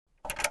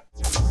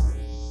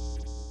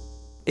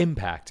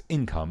Impact,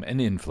 income, and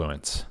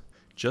influence.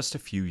 Just a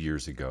few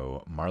years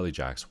ago, Marley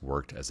Jacks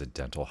worked as a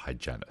dental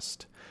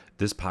hygienist.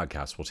 This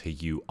podcast will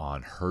take you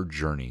on her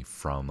journey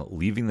from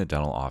leaving the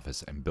dental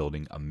office and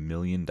building $1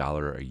 million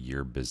a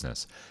year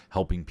business,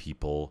 helping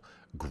people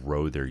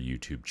grow their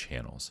YouTube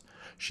channels.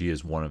 She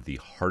is one of the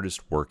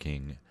hardest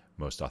working,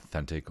 most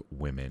authentic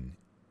women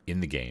in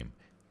the game.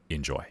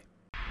 Enjoy.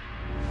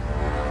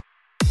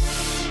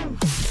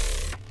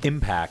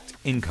 Impact,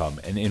 income,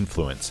 and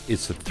influence.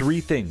 It's the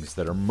three things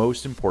that are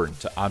most important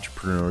to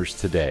entrepreneurs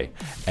today,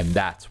 and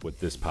that's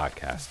what this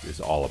podcast is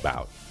all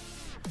about.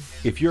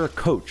 If you're a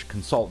coach,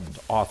 consultant,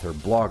 author,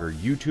 blogger,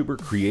 YouTuber,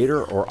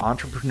 creator, or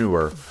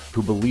entrepreneur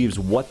who believes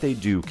what they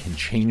do can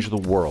change the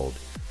world,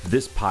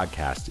 this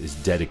podcast is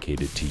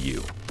dedicated to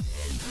you.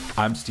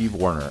 I'm Steve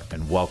Warner,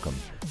 and welcome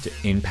to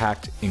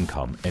Impact,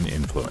 Income, and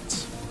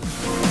Influence.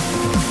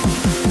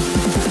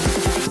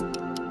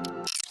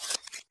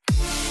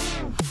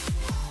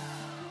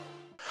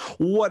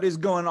 What is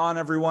going on,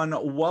 everyone?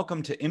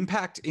 Welcome to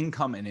Impact,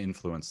 Income, and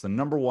Influence, the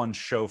 #1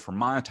 show for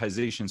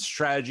monetization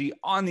strategy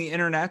on the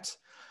internet.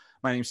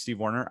 My name is Steve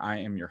Warner. I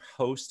am your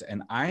host,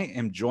 and I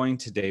am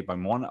joined today by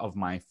one of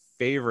my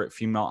favorite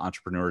female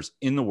entrepreneurs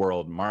in the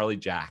world, Marley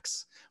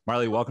Jacks.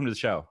 Marley, welcome to the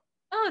show.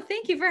 Oh,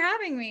 thank you for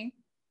having me.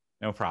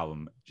 No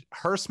problem.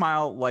 Her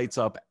smile lights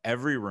up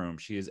every room.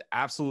 She is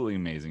absolutely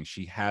amazing.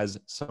 She has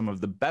some of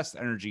the best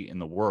energy in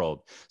the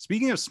world.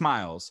 Speaking of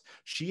smiles,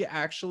 she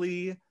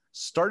actually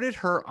started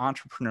her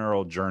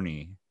entrepreneurial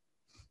journey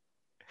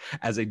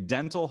as a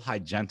dental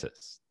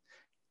hygienist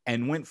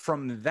and went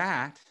from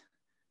that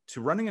to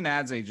running an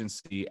ads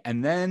agency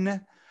and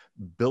then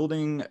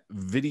building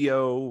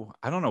video.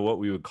 I don't know what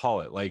we would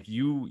call it. Like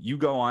you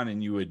go on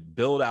and you would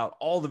build out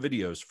all the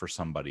videos for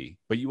somebody,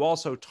 but you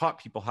also taught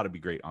people how to be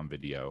great on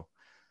video.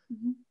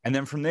 Mm-hmm. And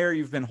then from there,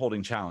 you've been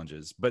holding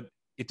challenges, but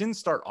it didn't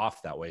start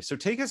off that way. So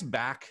take us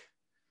back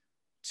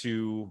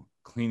to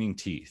cleaning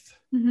teeth.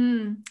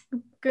 Mm-hmm.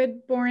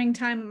 Good, boring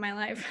time of my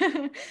life.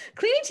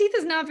 Cleaning teeth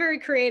is not very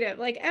creative.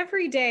 Like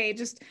every day,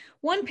 just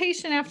one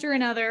patient after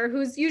another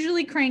who's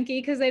usually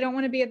cranky because they don't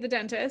want to be at the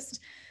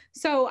dentist.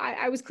 So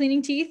I was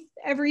cleaning teeth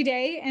every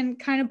day and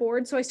kind of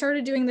bored. So I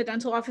started doing the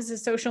dental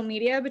office's social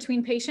media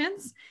between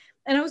patients.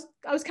 And I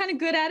was kind of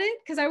good at it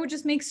because I would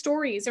just make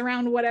stories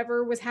around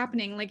whatever was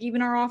happening. Like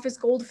even our office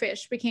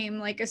goldfish became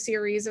like a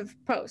series of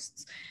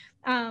posts.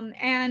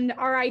 And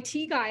our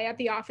IT guy at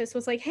the office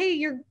was like, hey,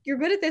 you're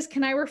good at this.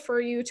 Can I refer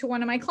you to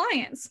one of my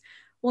clients?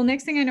 Well,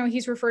 next thing I know,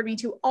 he's referred me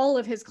to all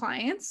of his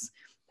clients.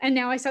 And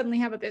now I suddenly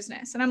have a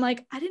business. And I'm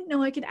like, I didn't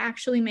know I could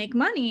actually make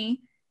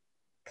money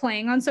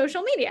playing on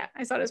social media.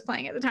 I thought I was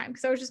playing at the time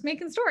because I was just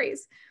making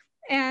stories.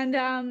 And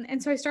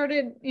so I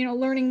started,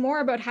 learning more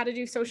about how to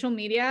do social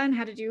media and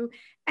how to do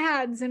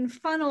ads and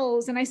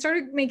funnels. And I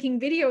started making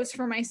videos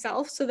for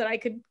myself so that I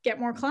could get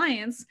more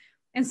clients.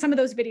 And some of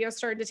those videos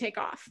started to take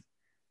off.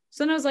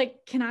 So then I was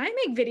like, can I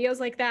make videos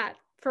like that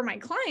for my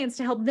clients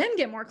to help them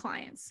get more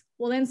clients?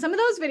 Well, then some of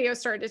those videos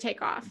started to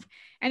take off.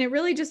 And it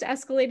really just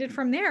escalated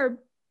from there,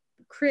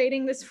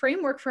 creating this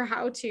framework for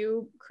how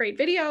to create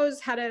videos,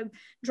 how to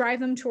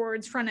drive them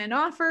towards front-end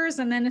offers,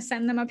 and then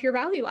ascend them up your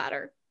value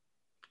ladder.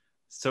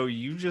 So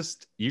you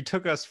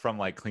took us from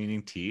like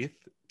cleaning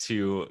teeth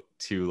to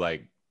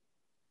like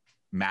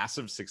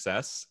massive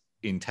success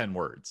in 10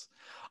 words.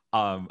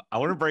 I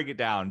want to break it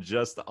down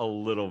just a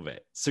little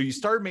bit. So you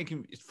started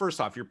making, first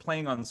off, you're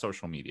playing on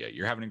social media.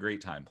 You're having a great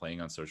time playing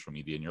on social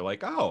media and you're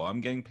like, oh, I'm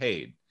getting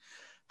paid.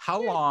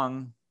 How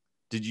long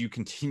did you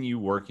continue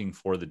working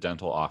for the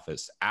dental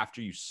office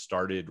after you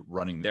started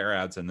running their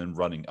ads and then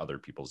running other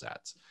people's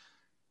ads?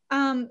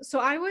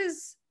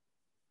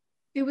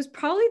 It was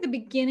probably the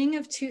beginning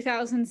of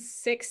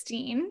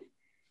 2016.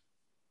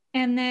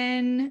 And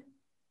then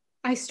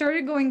I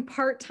started going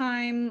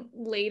part-time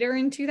later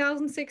in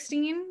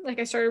 2016. Like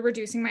I started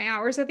reducing my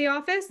hours at the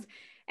office.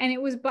 And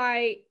it was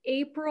by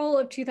April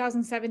of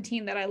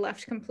 2017 that I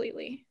left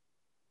completely.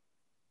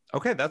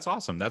 Okay, that's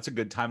awesome. That's a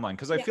good timeline.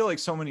 Because I feel like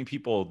so many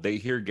people, they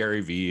hear Gary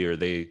Vee or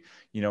they,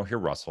 hear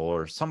Russell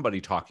or somebody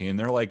talking and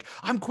they're like,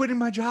 I'm quitting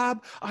my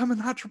job. I'm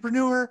an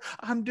entrepreneur.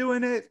 I'm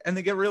doing it. And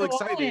they get real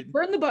excited.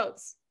 Burn the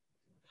boats.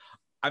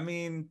 I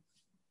mean,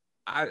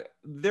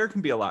 there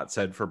can be a lot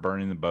said for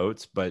burning the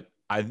boats, but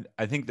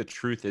I think the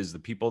truth is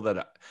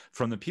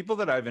from the people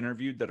that I've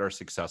interviewed that are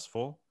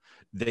successful,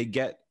 they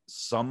get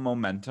some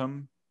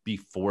momentum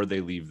before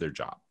they leave their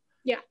job.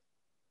 Yeah.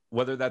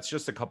 Whether that's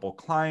just a couple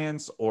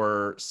clients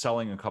or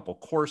selling a couple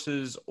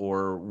courses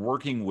or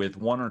working with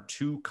one or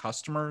two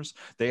customers,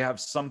 they have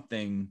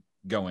something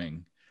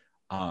going.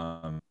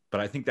 But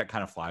I think that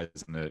kind of flies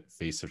in the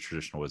face of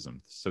traditional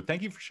wisdom. So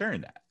thank you for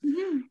sharing that.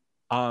 Mm-hmm.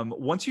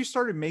 Once you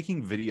started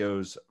making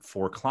videos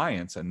for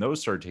clients and those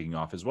started taking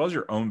off, as well as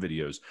your own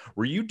videos,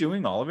 were you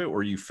doing all of it?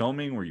 Were you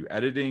filming? Were you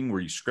editing?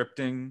 Were you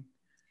scripting?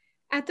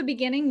 At the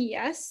beginning,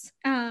 yes.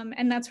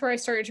 And that's where I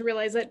started to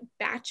realize that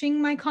batching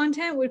my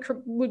content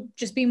would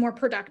just be more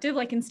productive.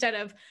 Like instead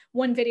of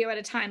one video at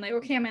a time, like,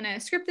 okay, I'm going to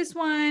script this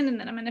one and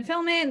then I'm going to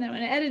film it and then I'm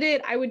going to edit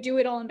it. I would do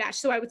it all in batch.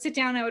 So I would sit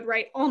down, I would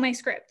write all my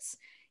scripts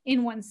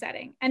in one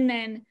setting, and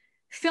then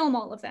film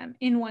all of them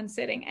in one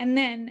sitting, and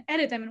then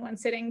edit them in one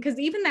sitting. Because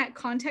even that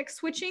context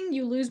switching,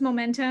 you lose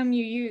momentum,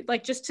 you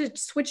like just to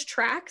switch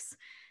tracks.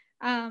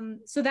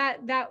 So that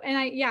and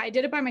I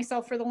did it by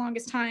myself for the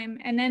longest time,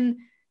 and then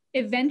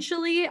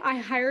eventually I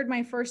hired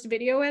my first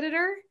video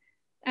editor.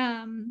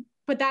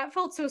 But that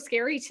felt so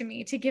scary to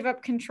me to give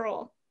up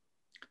control.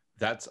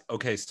 That's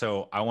okay.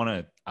 So I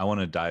want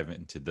to dive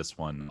into this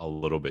one a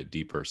little bit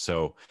deeper.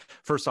 So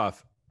first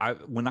off,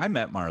 when I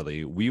met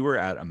Marley, we were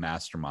at a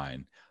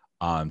mastermind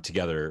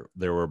together.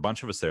 There were a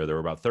bunch of us there. There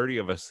were about 30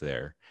 of us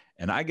there.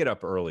 And I get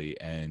up early,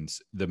 and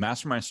the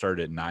mastermind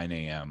started at 9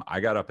 a.m.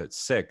 I got up at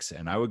 6,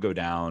 and I would go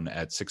down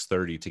at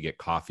 6:30 to get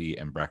coffee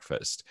and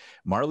breakfast.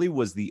 Marley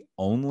was the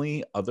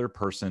only other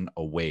person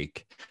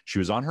awake. She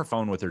was on her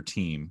phone with her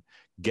team,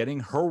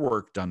 getting her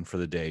work done for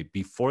the day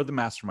before the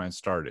mastermind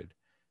started.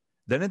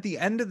 Then at the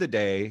end of the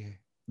day,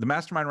 the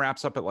mastermind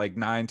wraps up at like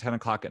 9, 10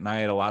 o'clock at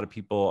night. A lot of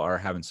people are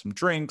having some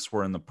drinks.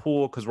 We're in the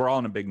pool because we're all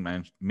in a big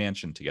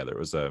mansion together. It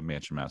was a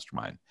mansion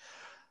mastermind.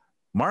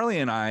 Marley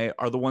and I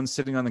are the ones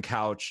sitting on the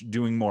couch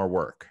doing more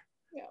work.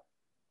 Yeah.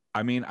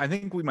 I mean, I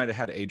think we might have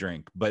had a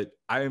drink, but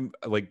I'm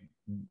like,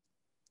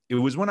 it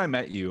was when I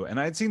met you, and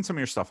I had seen some of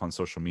your stuff on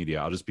social media.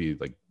 I'll just be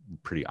like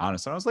pretty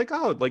honest. And I was like,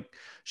 oh, like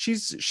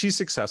she's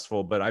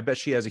successful, but I bet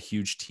she has a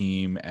huge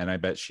team, and I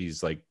bet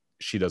she's like,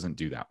 she doesn't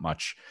do that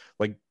much.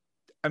 Like,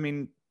 I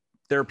mean,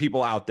 there are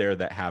people out there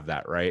that have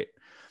that, right?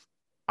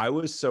 I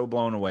was so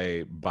blown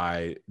away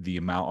by the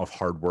amount of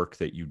hard work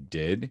that you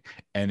did.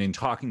 And in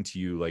talking to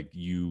you, like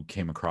you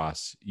came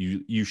across,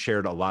 you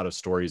shared a lot of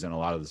stories and a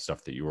lot of the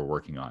stuff that you were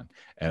working on.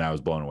 And I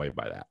was blown away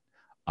by that.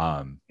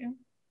 Yeah.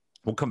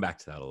 We'll come back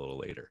to that a little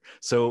later.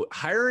 So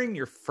hiring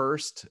your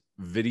first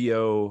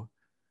video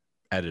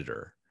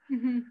editor,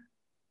 mm-hmm.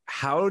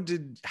 How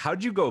did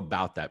you go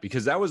about that?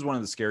 Because that was one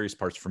of the scariest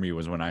parts for me,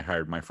 was when I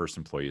hired my first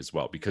employee as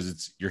well,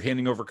 because you're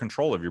handing over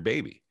control of your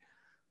baby.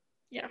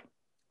 Yeah.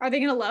 Are they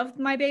going to love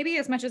my baby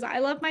as much as I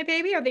love my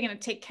baby? Are they going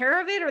to take care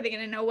of it? Are they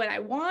going to know what I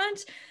want?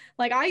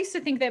 Like, I used to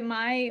think that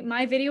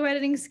my video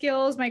editing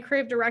skills, my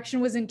creative direction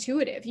was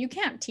intuitive. You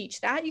can't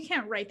teach that. You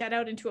can't write that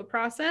out into a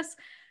process.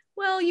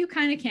 Well, you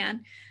kind of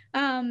can.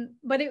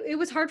 But it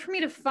was hard for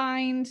me to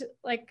find,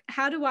 like,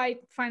 how do I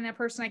find that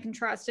person I can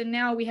trust? And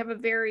now we have a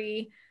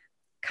very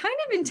kind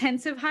of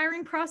intensive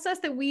hiring process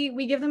that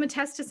we give them a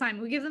test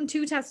assignment. We give them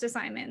 2 test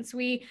assignments.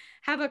 We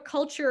have a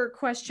culture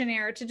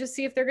questionnaire to just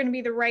see if they're going to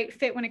be the right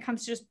fit when it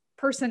comes to just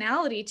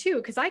personality too.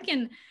 Because I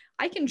can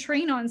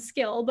train on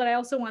skill, but I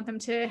also want them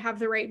to have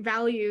the right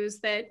values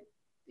that,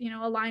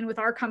 align with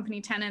our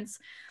company tenets.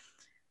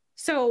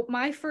 So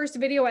my first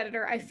video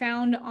editor I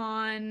found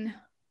on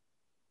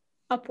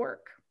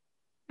Upwork.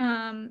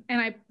 And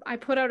I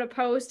put out a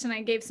post, and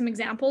I gave some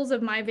examples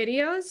of my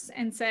videos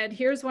and said,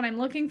 here's what I'm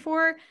looking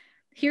for.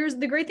 Here's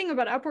the great thing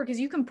about Upwork is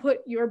you can put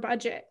your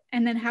budget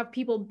and then have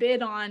people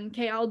bid on,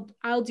 okay,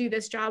 I'll do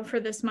this job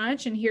for this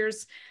much, and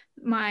here's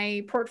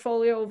my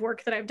portfolio of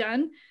work that I've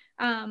done.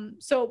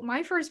 So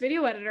my first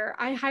video editor,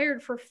 I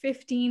hired for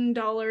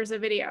 $15 a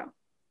video.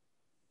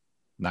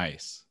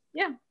 Nice.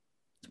 Yeah,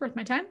 it's worth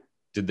my time.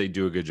 Did they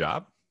do a good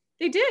job?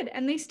 They did,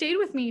 and they stayed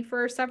with me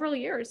for several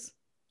years.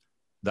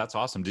 That's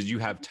awesome. Did you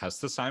have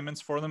test assignments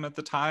for them at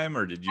the time,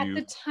 or did you?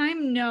 At the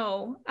time,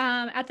 no.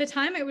 At the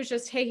time, it was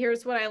just, hey,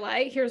 here's what I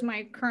like. Here's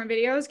my current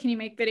videos. Can you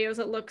make videos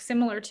that look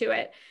similar to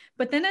it?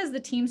 But then as the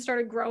team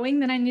started growing,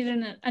 then I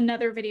needed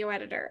another video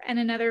editor and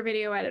another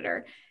video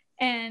editor.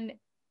 And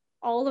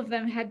all of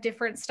them had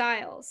different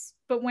styles.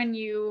 But when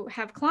you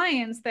have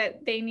clients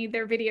that they need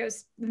their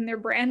videos and their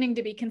branding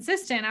to be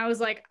consistent, I was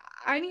like,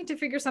 I need to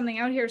figure something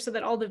out here so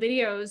that all the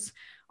videos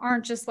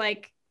aren't just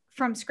like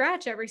from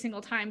scratch every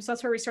single time. So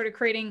that's where we started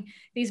creating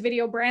these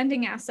video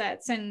branding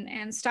assets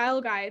and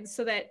style guides,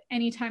 so that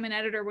anytime an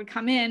editor would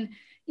come in,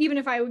 even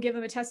if I would give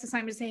them a test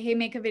assignment to say, hey,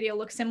 make a video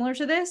look similar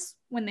to this,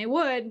 when they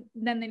would,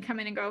 then they'd come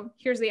in and go,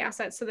 here's the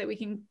assets, so that we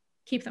can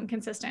keep them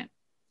consistent.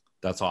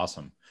 That's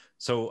awesome.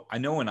 So I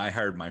know when I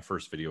hired my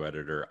first video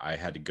editor, I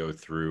had to go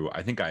through,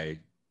 I think I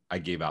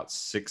gave out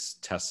 6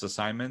 test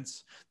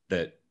assignments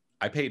that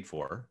I paid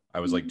for. I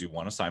was like, do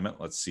 1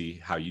 assignment. Let's see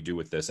how you do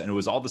with this. And it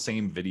was all the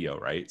same video,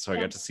 right? So I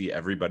got to see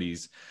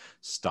everybody's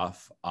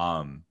stuff.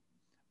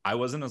 I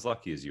wasn't as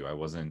lucky as you. I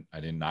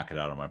didn't knock it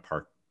out of my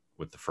park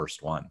with the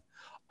first one.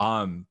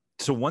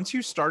 So once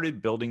you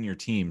started building your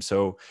team,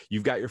 so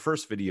you've got your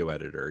first video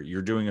editor,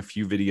 you're doing a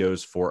few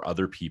videos for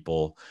other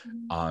people.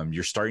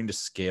 You're starting to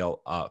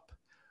scale up.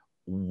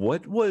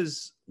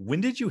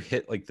 When did you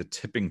hit like the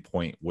tipping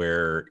point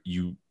where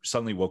you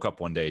suddenly woke up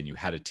one day and you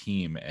had a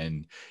team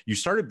and you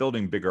started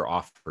building bigger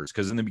offers?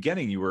 Because in the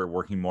beginning you were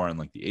working more on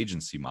like the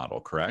agency model,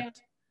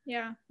 correct?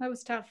 Yeah, that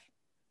was tough.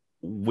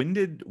 When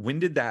did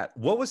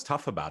what was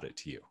tough about it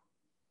to you?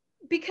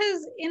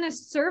 Because in a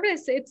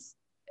service,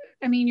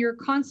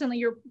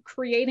 you're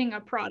creating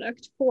a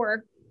product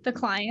for the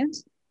client,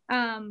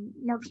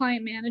 more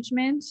client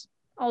management,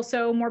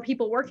 also more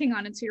people working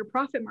on it. So your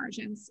profit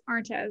margins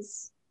aren't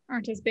as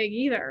big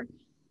either.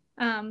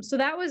 So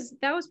that was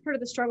part of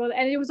the struggle.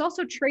 And it was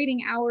also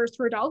trading hours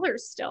for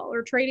dollars still,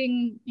 or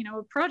trading,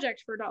 a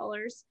project for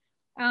dollars.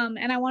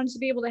 And I wanted to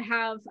be able to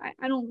have,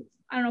 I don't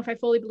know if I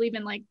fully believe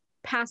in like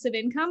passive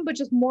income, but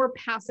just more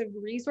passive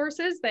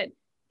resources that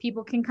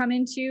people can come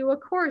into a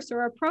course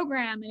or a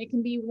program, and it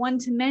can be one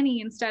to many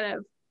instead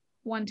of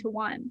one to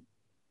one.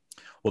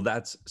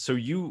 Well,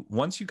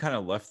 once you kind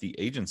of left the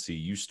agency,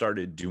 you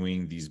started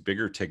doing these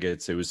bigger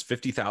tickets. It was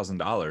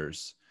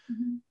 $50,000.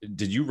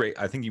 Did you rate?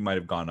 I think you might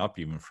have gone up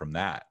even from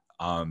that,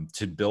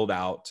 to build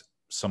out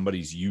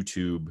somebody's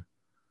YouTube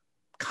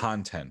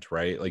content,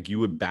 right? Like you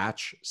would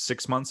batch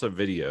 6 months of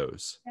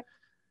videos. Yep.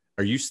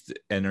 Are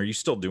you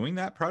still doing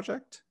that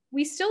project?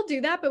 We still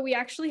do that, but we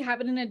actually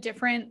have it in a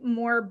different,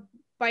 more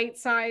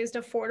bite-sized,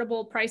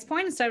 affordable price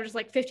point. Instead of just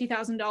like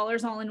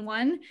 $50,000 all in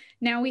one,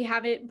 now we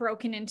have it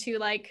broken into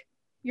like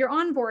your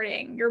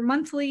onboarding, your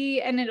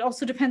monthly, and it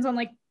also depends on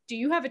like, do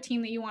you have a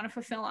team that you want to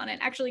fulfill on it?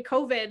 Actually,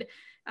 COVID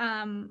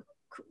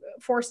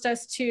forced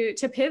us to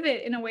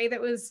pivot in a way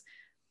that was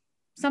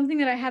something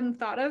that I hadn't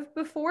thought of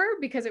before,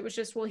 because it was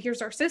just, well,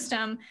 here's our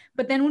system.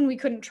 But then when we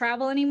couldn't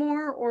travel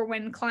anymore, or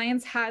when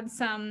clients had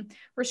some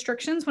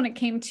restrictions when it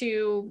came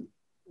to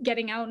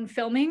getting out and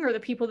filming, or the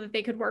people that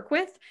they could work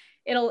with,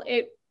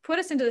 it put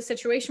us into the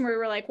situation where we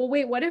were like, well,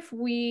 wait, what if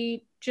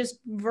we just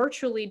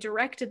virtually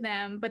directed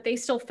them, but they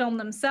still film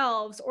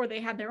themselves, or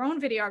they had their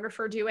own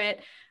videographer do it.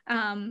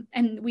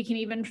 And we can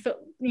even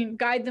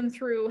guide them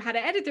through how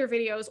to edit their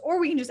videos, or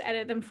we can just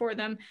edit them for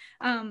them.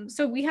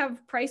 So we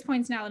have price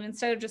points now that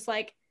instead of just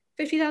like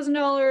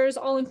 $50,000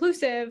 all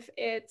inclusive,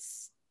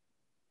 it's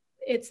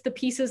the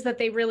pieces that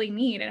they really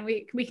need, and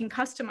we can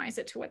customize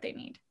it to what they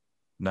need.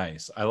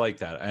 Nice. I like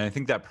that. And I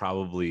think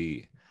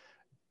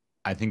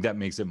that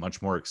makes it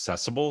much more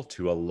accessible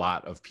to a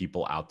lot of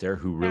people out there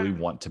who really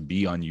want to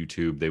be on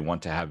YouTube. They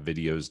want to have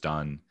videos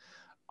done,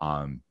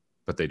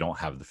 but they don't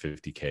have the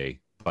 $50K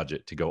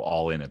budget to go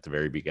all in at the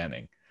very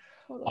beginning.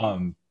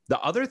 Totally.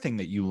 The other thing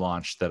that you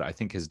launched that I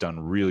think has done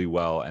really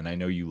well, and I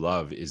know you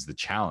love, is the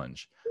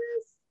challenge.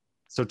 Yes.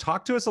 So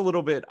talk to us a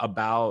little bit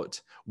about,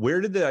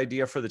 where did the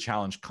idea for the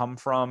challenge come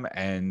from,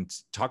 and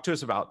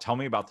tell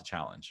me about the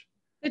challenge.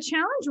 The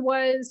challenge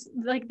was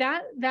like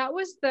that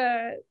was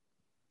the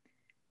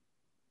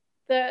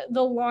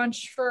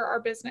launch for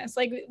our business.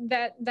 Like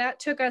that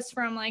took us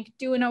from like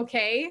doing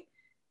okay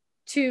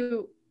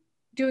to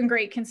doing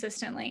great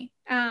consistently.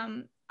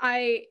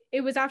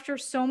 It was after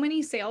so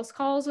many sales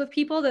calls with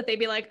people that they'd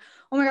be like,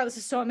 oh my God, this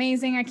is so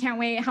amazing. I can't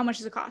wait. How much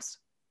does it cost?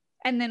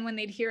 And then when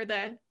they'd hear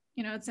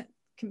it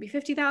can be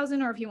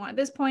 50,000, or if you want at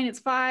this point, it's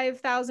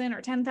 5,000 or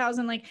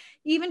 10,000. Like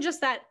even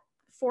just that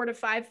 4 to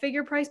 5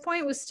 figure price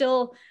point was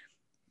still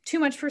too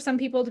much for some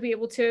people to be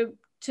able to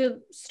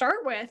start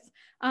with.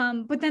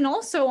 But then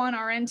also on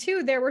our end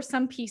too, there were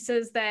some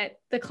pieces that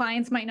the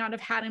clients might not have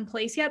had in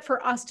place yet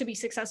for us to be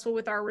successful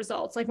with our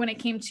results. Like when it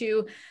came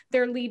to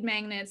their lead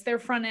magnets, their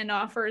front end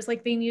offers,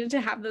 like they needed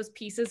to have those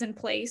pieces in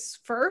place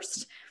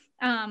first.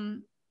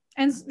 And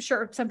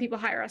sure, some people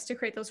hire us to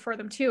create those for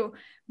them too.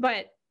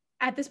 But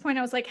at this point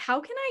I was like, how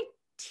can I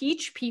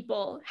teach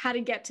people how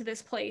to get to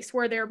this place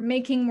where they're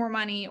making more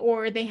money,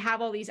 or they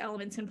have all these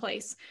elements in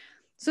place?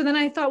 So then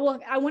I thought, well,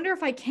 I wonder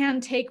if I can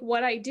take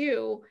what I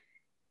do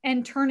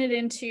and turn it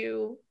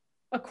into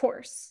a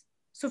course.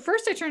 So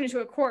first I turned it into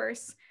a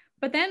course,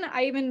 but then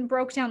I even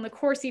broke down the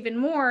course even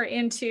more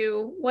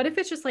into, what if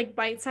it's just like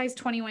bite-sized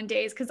 21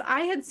 days? Because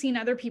I had seen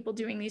other people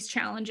doing these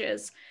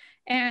challenges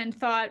and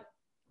thought,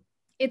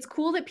 it's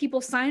cool that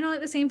people sign on at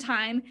the same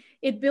time.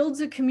 It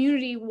builds a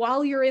community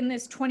while you're in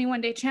this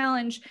 21-day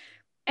challenge.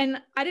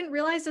 And I didn't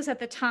realize this at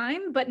the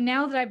time, but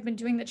now that I've been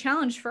doing the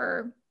challenge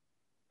for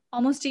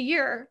almost a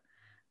year,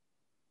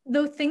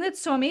 the thing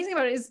that's so amazing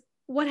about it is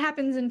what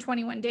happens in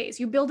 21 days.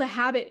 You build a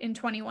habit in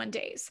 21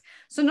 days.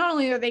 So not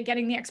only are they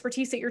getting the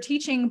expertise that you're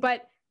teaching,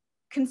 but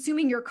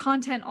consuming your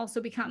content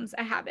also becomes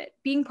a habit.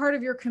 Being part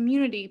of your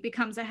community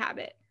becomes a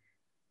habit.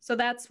 So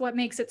that's what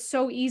makes it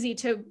so easy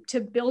to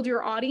build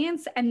your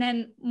audience and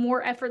then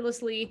more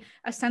effortlessly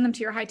ascend them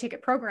to your high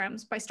ticket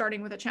programs by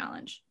starting with a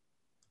challenge.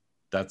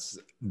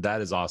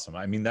 That is awesome.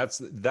 I mean,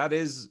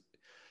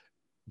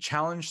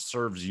 challenge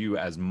serves you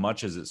as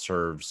much as it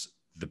serves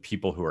the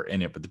people who are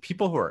in it, but the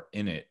people who are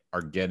in it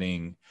are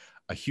getting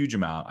a huge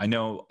amount. I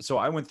know. So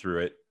I went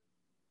through it.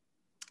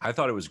 I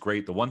thought it was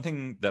great. The one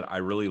thing that I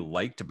really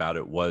liked about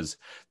it was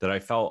that I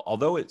felt,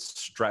 although it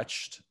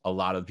stretched a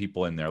lot of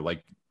people in there,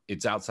 like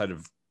it's outside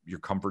of your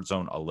comfort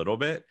zone a little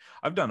bit.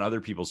 I've done other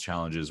people's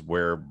challenges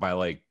where by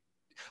like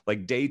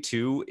day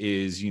 2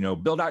 is,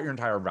 build out your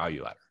entire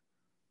value ladder.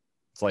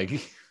 It's like,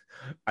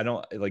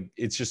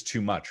 it's just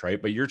too much,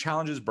 right? But your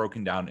challenge is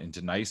broken down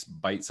into nice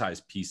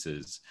bite-sized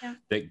pieces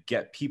that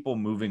get people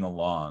moving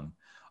along.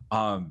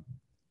 And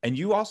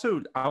you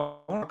also, I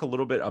want to talk a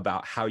little bit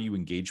about how you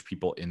engage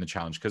people in the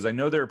challenge, because I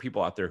know there are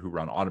people out there who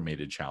run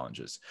automated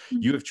challenges.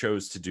 Mm-hmm. You have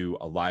chose to do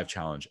a live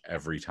challenge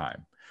every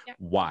time. Yeah.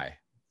 Why?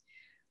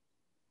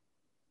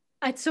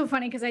 It's so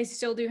funny because I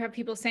still do have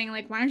people saying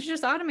like, why don't you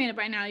just automate it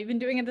by now? You've been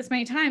doing it this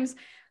many times.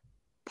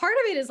 part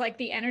of it is like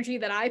the energy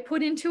that I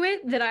put into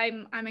it, that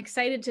I'm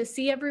excited to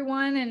see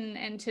everyone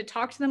and to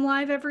talk to them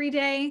live every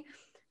day.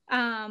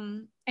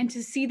 And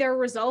to see their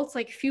results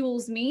like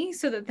fuels me,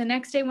 so that the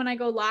next day when I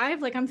go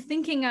live, like I'm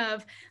thinking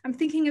of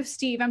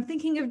Steve, I'm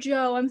thinking of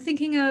Joe, I'm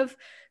thinking of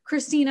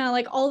Christina,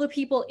 like all the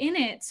people in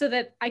it, so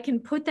that I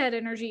can put that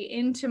energy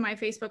into my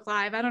Facebook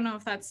Live. I don't know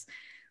if that's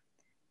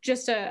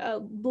just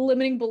a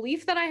limiting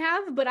belief that I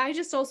have, but I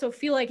just also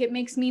feel like it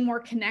makes me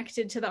more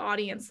connected to the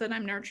audience that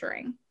I'm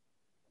nurturing.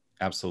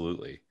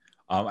 Absolutely.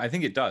 I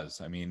think it does.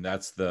 I mean,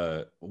 that's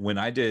when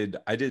I did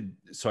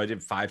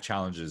 5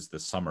 challenges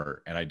this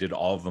summer, and I did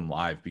all of them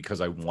live because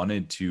I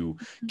wanted to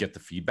get the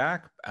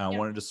feedback, and I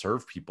wanted to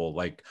serve people.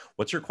 Like,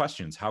 what's your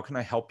questions? How can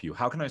I help you?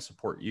 How can I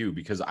support you?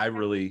 Because I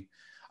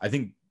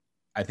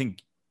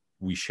think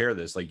we share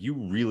this. Like, you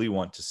really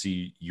want to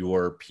see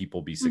your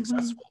people be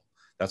successful.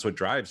 That's what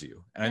drives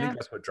you. And I think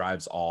that's what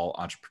drives all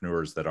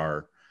entrepreneurs that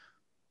are,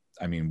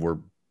 I mean,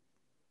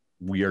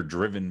 we are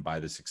driven by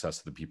the success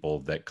of the people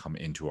that come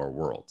into our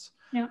worlds.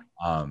 Yeah.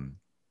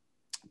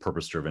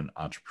 Purpose-driven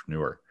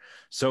entrepreneur.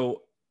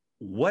 So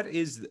what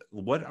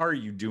are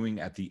you doing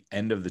at the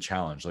end of the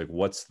challenge? Like,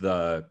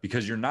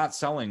 because you're not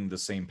selling the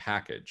same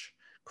package,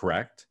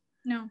 correct?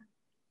 No.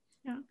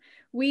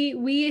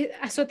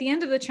 So at the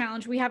end of the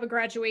challenge, we have a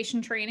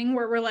graduation training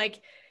where we're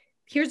like,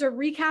 here's a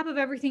recap of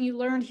everything you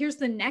learned. Here's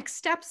the next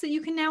steps that you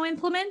can now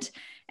implement.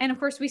 And of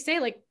course we say,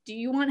 like, do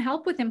you want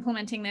help with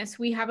implementing this?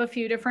 We have a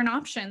few different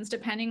options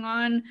depending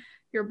on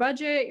your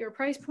budget, your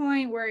price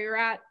point, where you're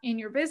at in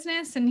your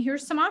business. And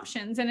here's some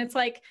options. And it's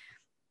like,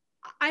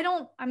 I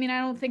don't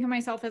think of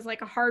myself as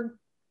like a hard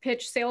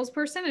pitch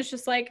salesperson. It's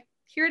just like,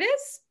 here it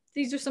is.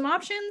 These are some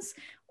options.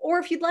 Or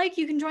if you'd like,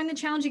 you can join the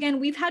challenge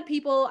again. We've had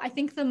people, I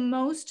think the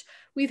most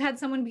we've had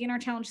someone be in our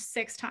challenge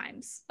 6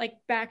 times, like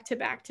back to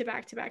back to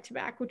back to back to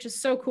back, which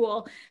is so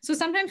cool. So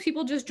sometimes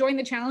people just join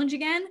the challenge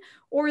again,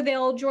 or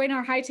they'll join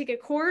our high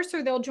ticket course,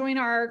 or they'll join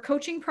our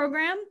coaching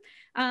program.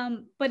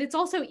 But it's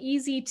also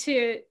easy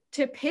to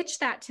pitch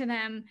that to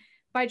them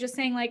by just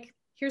saying, like,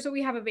 here's what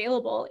we have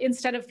available,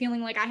 instead of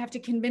feeling like I have to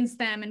convince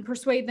them and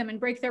persuade them and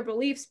break their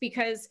beliefs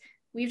because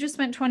we've just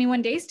spent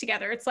 21 days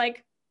together. It's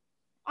like,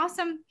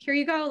 awesome, here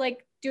you go.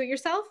 Like, do it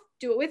yourself,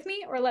 do it with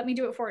me, or let me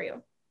do it for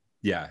you.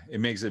 Yeah, it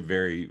makes it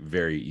very,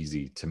 very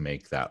easy to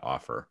make that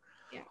offer.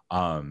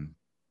 Yeah.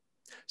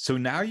 So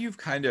now you've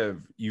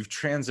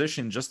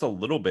transitioned just a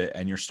little bit,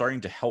 and you're starting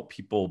to help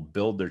people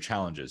build their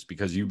challenges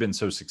because you've been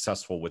so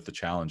successful with the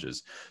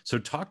challenges. So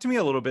talk to me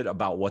a little bit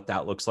about what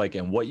that looks like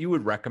and what you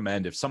would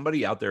recommend if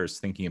somebody out there is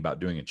thinking about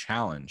doing a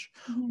challenge.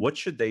 What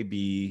should they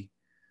be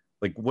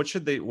like? What's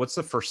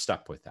the first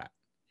step with that?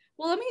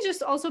 Well, let me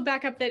just also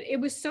back up that it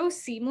was so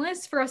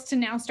seamless for us to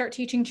now start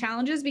teaching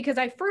challenges, because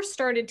I first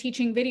started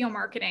teaching video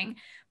marketing.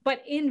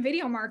 But in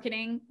video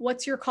marketing,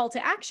 what's your call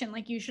to action?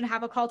 Like, you should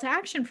have a call to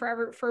action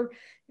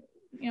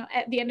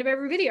at the end of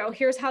every video.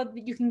 Here's how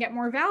you can get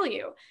more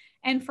value.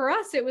 And for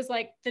us, it was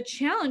like the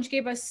challenge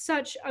gave us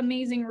such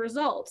amazing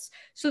results.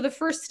 So the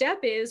first step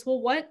is, well,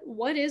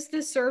 what is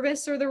the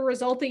service or the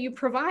result that you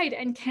provide?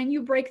 And can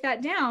you break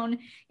that down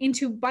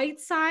into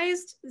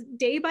bite-sized,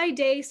 day by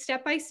day,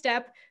 step by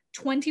step,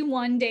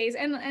 21 days.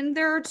 And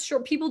there are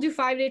people do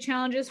 5-day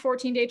challenges,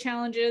 14-day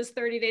challenges,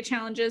 30-day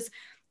challenges.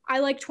 I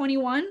like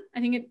 21.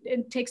 I think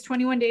it takes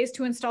 21 days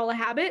to install a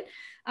habit.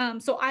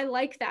 So I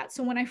like that.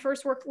 So when I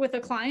first work with a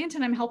client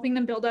and I'm helping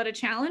them build out a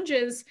challenge,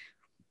 is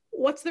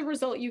what's the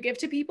result you give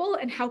to people,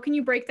 and how can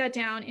you break that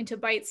down into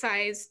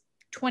bite-sized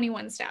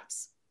 21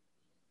 steps?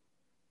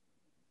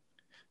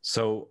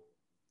 So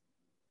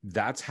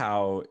that's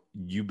how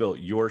you built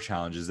your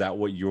challenge. Is that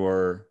what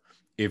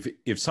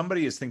if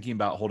somebody is thinking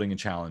about holding a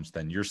challenge,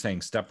 then you're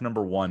saying step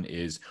number 1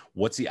 is,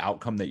 what's the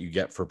outcome that you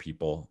get for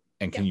people?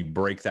 And can you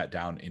break that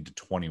down into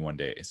 21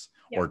 days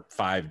or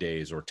 5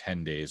 days or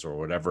 10 days or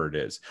whatever it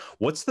is?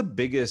 What's the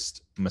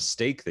biggest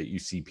mistake that you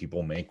see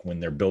people make when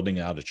they're building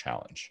out a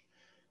challenge?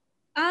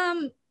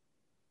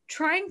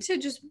 Trying to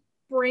just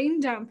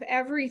brain dump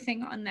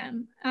everything on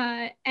them.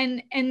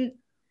 And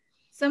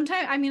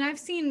sometimes, I've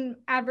seen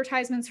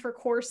advertisements for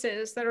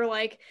courses that are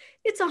like,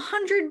 it's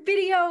 100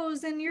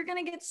 videos and you're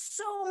going to get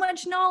so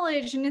much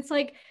knowledge. And it's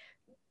like,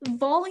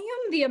 volume,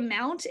 the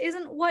amount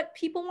isn't what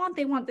people want.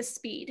 They want the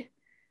speed.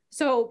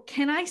 So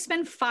can I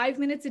spend 5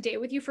 minutes a day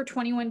with you for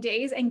 21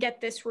 days and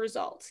get this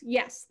result?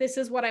 Yes, this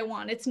is what I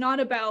want. It's not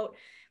about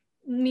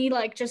me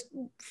like just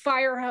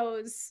fire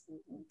hose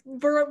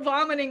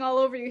vomiting all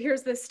over you.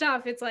 Here's this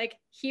stuff. It's like,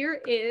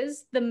 here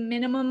is the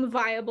minimum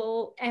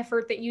viable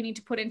effort that you need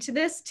to put into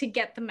this to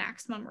get the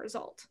maximum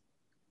result.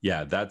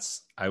 Yeah,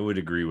 I would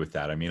agree with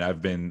that. I mean,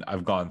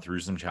 I've gone through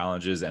some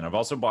challenges, and I've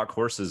also bought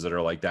courses that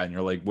are like that. And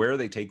you're like, where are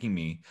they taking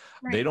me?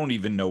 Right. They don't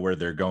even know where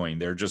they're going.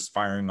 They're just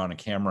firing on a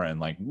camera and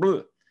like,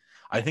 bleh.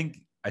 I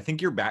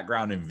think your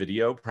background in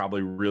video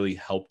probably really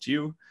helped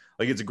you.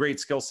 Like, it's a great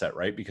skill set,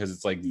 right? Because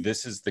it's like,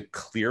 this is the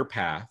clear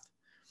path.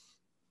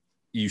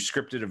 You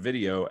scripted a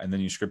video and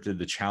then you scripted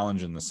the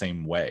challenge in the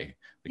same way.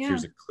 Like,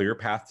 here's a clear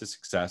path to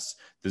success.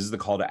 This is the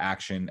call to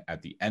action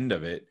at the end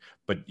of it,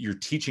 but you're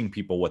teaching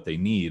people what they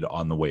need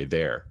on the way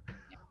there.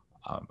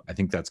 I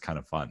think that's kind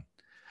of fun.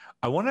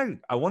 I want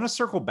to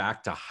circle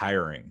back to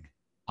hiring.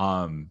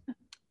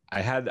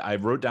 I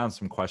wrote down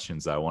some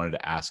questions that I wanted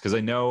to ask, because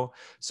I know,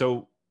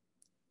 so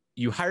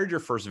you hired your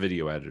first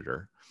video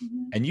editor,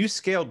 and you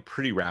scaled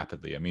pretty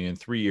rapidly. I mean, in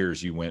 3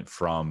 years, you went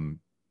from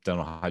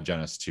dental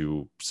hygienist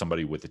to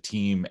somebody with a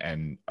team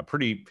and a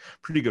pretty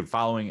good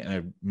following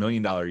and $1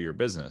 million a year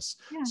business.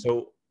 Yeah.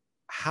 So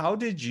how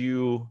did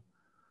you,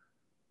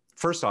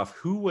 first off,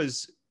 who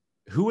was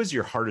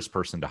your hardest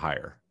person to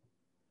hire?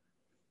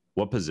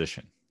 What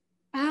position?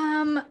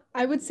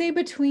 I would say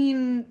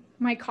between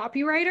my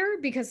copywriter,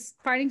 because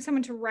finding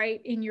someone to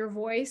write in your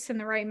voice and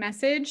the right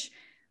message,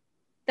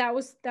 that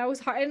was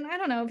hard. And I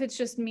don't know if it's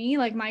just me,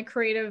 like my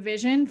creative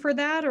vision for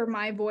that, or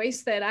my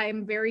voice, that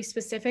I'm very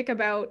specific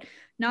about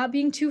not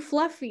being too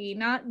fluffy,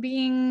 not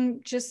being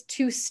just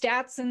too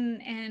stats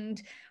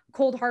and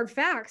cold hard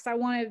facts. I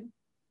want to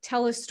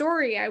tell a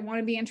story. I want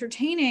to be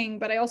entertaining,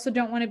 but I also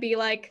don't want to be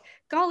like,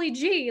 golly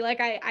gee,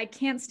 like I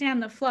can't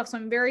stand the fluff. So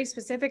I'm very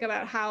specific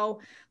about how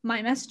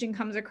my messaging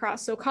comes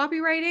across. So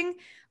copywriting,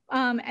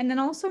 and then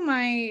also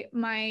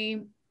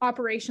my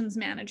operations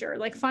manager,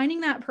 like finding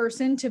that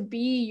person to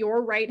be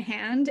your right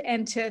hand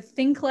and to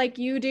think like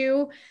you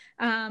do,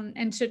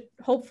 and to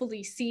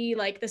hopefully see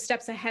like the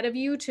steps ahead of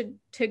you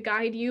to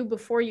guide you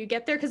before you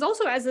get there. Because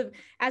also as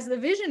the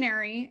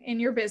visionary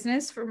in your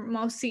business, for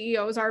most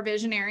CEOs are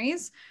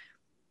visionaries,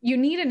 you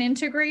need an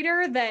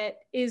integrator that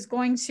is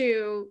going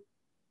to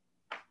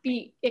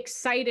be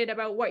excited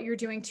about what you're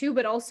doing too,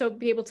 but also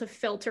be able to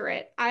filter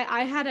it.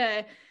 I had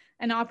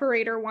an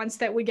operator once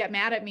that would get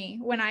mad at me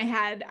when I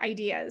had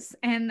ideas,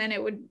 and then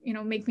it would,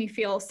 make me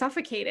feel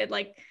suffocated.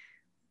 Like,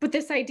 but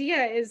this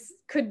idea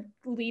could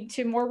lead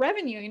to more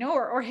revenue,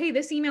 or hey,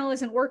 this email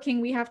isn't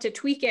working. We have to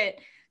tweak it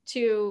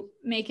to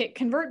make it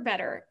convert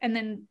better. And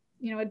then,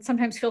 it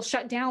sometimes feels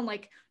shut down.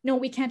 Like, no,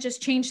 we can't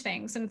just change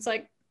things. And it's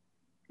like,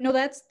 no,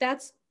 that's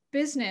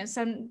business,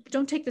 and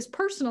don't take this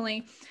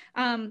personally.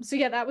 So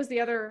yeah, that was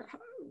the other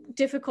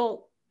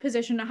difficult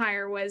position to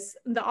hire, was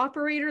the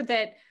operator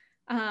that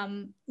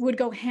would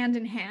go hand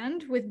in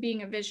hand with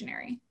being a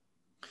visionary.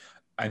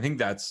 I think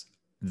that's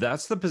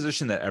the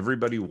position that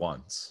everybody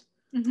wants,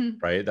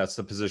 right? That's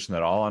the position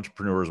that all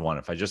entrepreneurs want.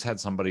 If I just had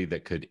somebody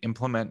that could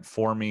implement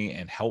for me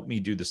and help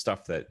me do the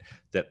stuff that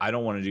I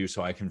don't want to do,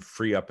 so I can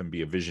free up and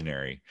be a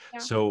visionary. Yeah.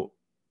 So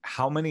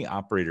how many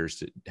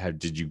operators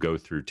did you go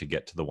through to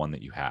get to the one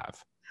that you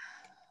have?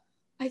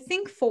 I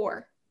think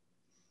 4.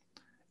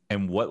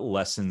 And what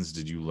lessons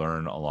did you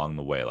learn along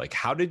the way? Like,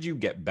 how did you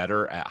get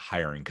better at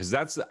hiring? Because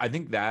I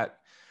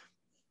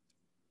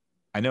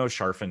know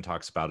Sharfin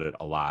talks about it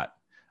a lot.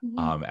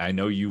 I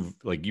know you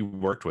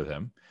worked with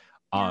him.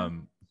 Yeah,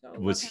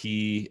 was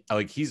he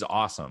like, he's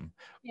awesome,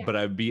 yeah. But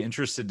I'd be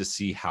interested to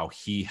see how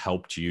he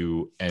helped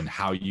you and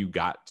how you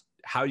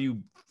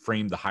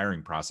framed the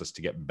hiring process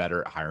to get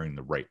better at hiring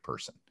the right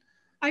person.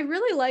 I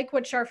really like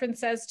what Sharfin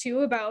says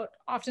too, about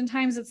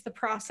oftentimes it's the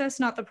process,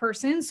 not the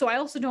person. So I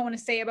also don't want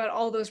to say about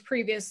all those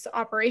previous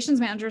operations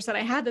managers that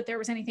I had that there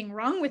was anything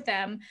wrong with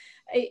them.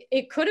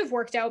 It could have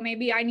worked out.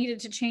 Maybe I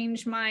needed to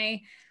change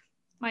my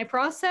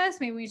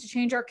process. Maybe we need to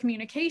change our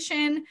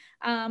communication,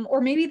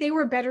 or maybe they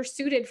were better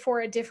suited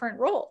for a different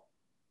role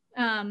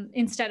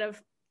instead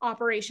of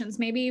operations,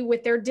 maybe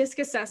with their DISC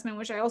assessment,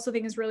 which I also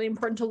think is really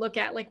important to look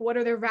at. Like, what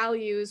are their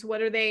values?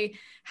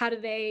 How do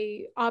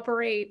they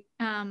operate?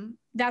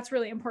 That's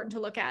really important to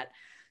look at.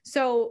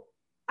 So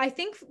I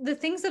think the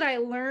things that I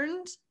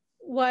learned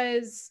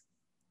was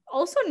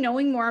also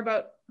knowing more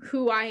about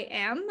who I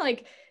am.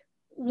 Like,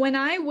 when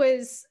I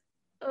was,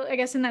 I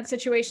guess, in that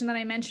situation that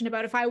I mentioned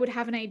about, if I would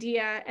have an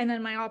idea and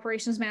then my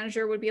operations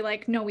manager would be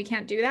like, no, we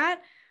can't do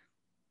that.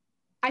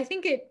 I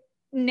think it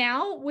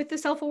now, with the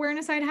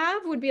self-awareness I'd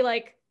have, would be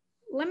like,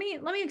 let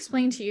me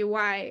explain to you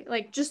why.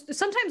 Like, just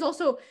sometimes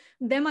also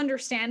them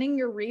understanding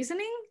your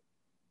reasoning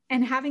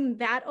and having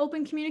that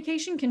open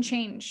communication can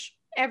change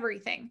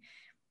everything.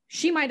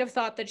 She might have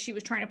thought that she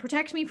was trying to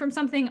protect me from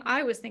something.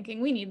 I was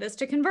thinking we need this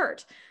to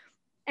convert.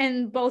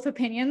 And both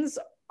opinions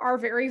are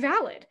very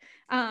valid.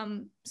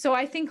 So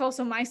I think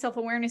also my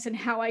self-awareness and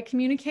how I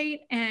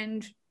communicate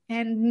and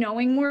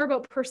knowing more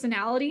about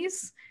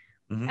personalities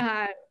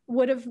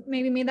would have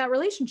maybe made that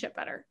relationship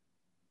better.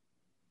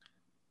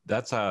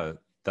 That's a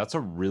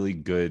really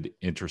good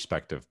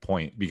introspective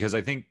point, because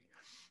I think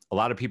a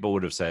lot of people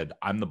would have said,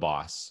 I'm the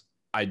boss.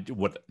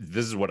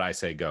 This is what I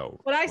say, go.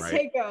 What I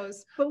say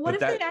goes. But what if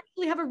they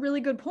actually have a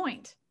really good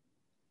point?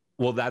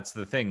 Well, that's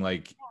the thing.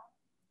 Like,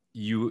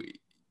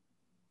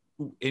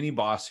 any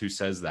boss who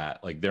says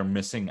that, like, they're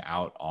missing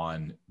out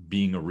on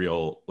being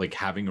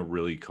having a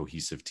really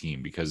cohesive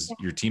team, because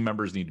your team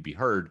members need to be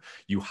heard.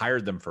 You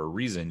hired them for a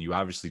reason. You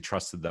obviously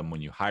trusted them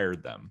when you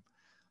hired them.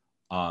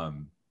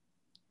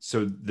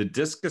 So the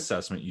DISC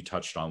assessment you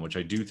touched on, which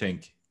I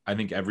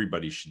think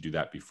everybody should do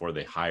that before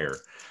they hire.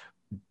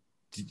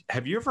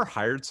 Have you ever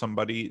hired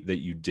somebody that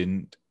you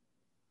didn't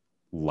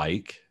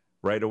like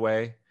right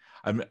away?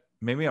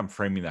 Maybe I'm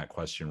framing that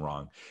question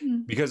wrong,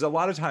 because a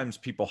lot of times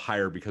people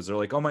hire because they're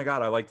like, oh my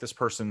God, I like this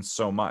person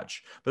so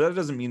much, but that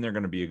doesn't mean they're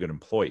going to be a good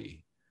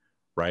employee,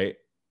 right?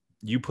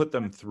 You put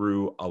them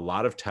through a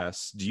lot of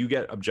tests. Do you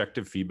get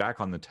objective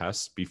feedback on the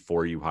tests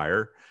before you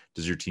hire?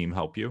 Does your team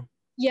help you?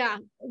 Yeah.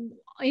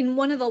 In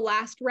one of the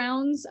last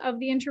rounds of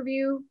the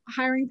interview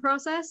hiring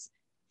process,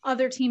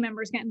 other team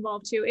members get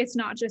involved too. It's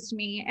not just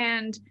me.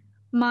 And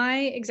my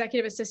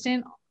executive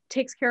assistant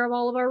takes care of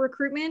all of our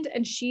recruitment.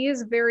 And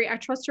I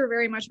trust her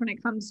very much when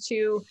it comes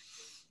to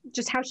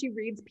just how she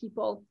reads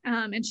people.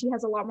 And she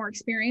has a lot more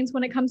experience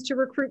when it comes to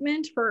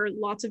recruitment for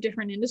lots of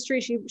different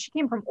industries. She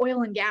came from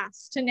oil and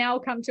gas to now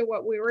come to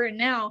what we were in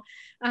now.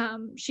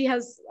 She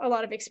has a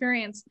lot of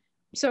experience.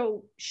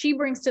 So she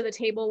brings to the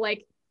table,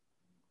 like,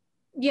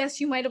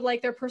 yes, you might have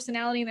liked their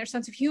personality and their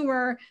sense of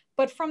humor,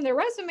 but from their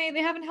resume,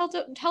 they haven't held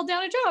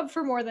down a job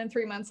for more than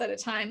 3 months at a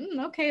time.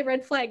 Okay,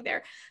 red flag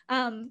there.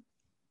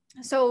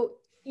 So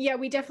yeah,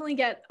 we definitely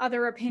get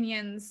other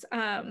opinions,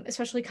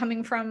 especially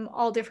coming from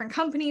all different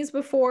companies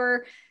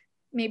before.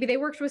 Maybe they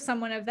worked with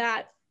someone of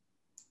that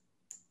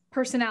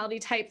personality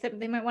type that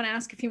they might want to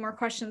ask a few more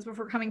questions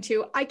before coming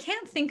to. I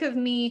can't think of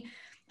me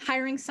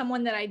hiring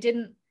someone that I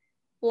didn't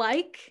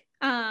like.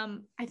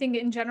 I think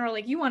in general,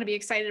 like, you want to be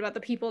excited about the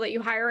people that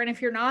you hire. And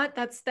if you're not,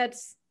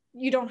 that's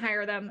you don't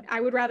hire them.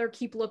 I would rather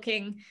keep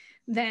looking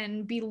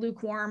than be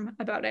lukewarm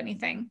about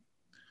anything.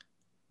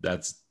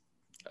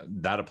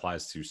 That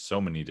applies to so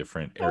many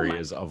different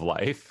areas of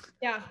life.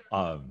 Yeah.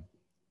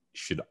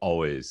 Should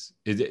always.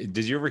 Did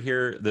you ever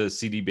hear the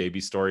CD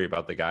Baby story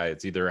about the guy?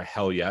 It's either a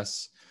hell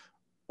yes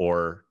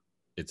or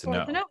it's a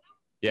no. It's a no.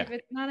 Yeah. If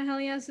it's not a hell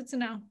yes, it's a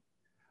no.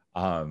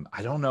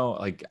 I don't know.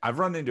 Like, I've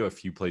run into a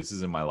few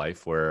places in my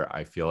life where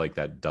I feel like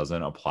that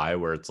doesn't apply,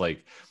 where it's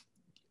like,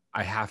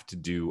 I have to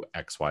do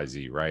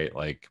XYZ, right?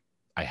 Like,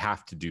 I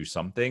have to do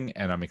something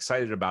and I'm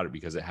excited about it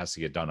because it has to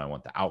get done. I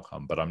want the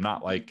outcome, but I'm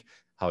not like,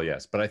 hell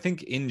yes. But I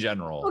think in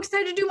general, I'm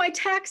excited to do my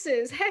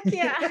taxes. Heck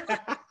yeah.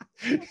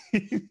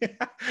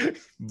 Yeah.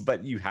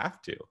 But you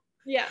have to.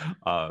 Yeah.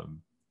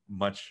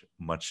 Much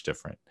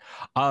different.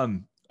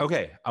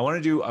 Okay. I want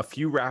to do a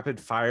few rapid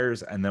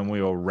fires and then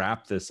we will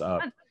wrap this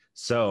up.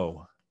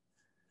 So,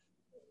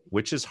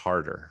 which is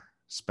harder,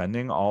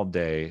 spending all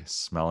day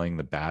smelling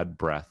the bad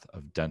breath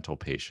of dental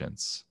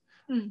patients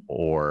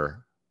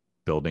or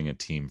building a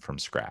team from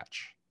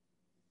scratch?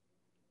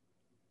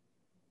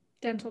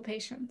 Dental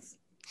patients.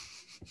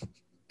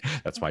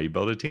 That's why you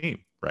build a team,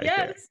 right? Yes.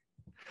 There.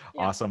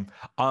 Yeah. Awesome.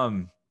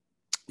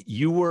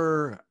 You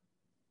were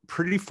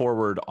pretty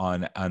forward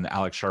on an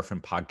Alex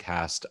Sharfin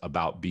podcast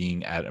about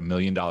being at $1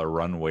 million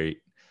run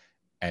rate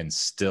and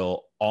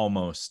still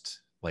almost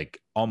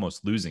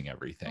losing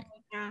everything.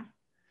 Yeah.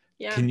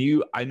 Yeah.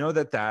 I know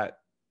that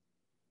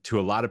to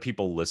a lot of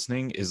people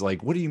listening is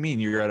like, what do you mean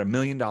you're at $1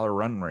 million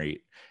run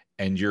rate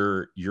and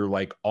you're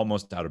like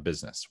almost out of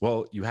business?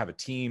 Well, you have a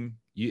team.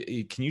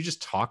 Can you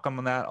just talk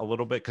on that a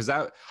little bit? Because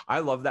I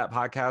love that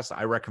podcast.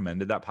 I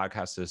recommended that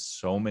podcast to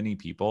so many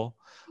people.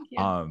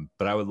 Yeah.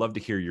 But I would love to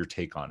hear your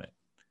take on it.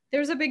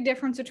 There's a big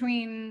difference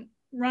between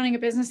running a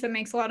business that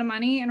makes a lot of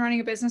money and running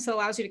a business that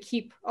allows you to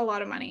keep a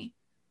lot of money.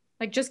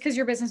 Like, just because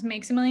your business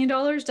makes $1 million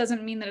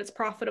doesn't mean that it's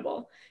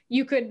profitable.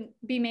 You could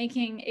be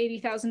making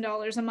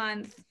 $80,000 a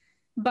month,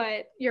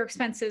 but your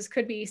expenses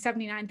could be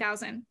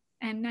 $79,099,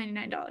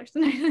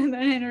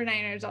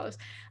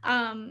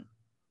 $999.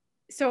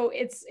 So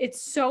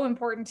it's so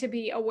important to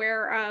be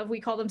aware of, we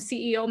call them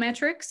CEO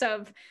metrics,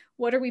 of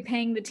what are we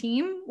paying the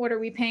team? What are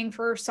we paying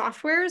for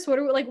softwares?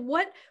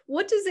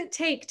 What does it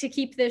take to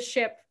keep this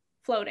ship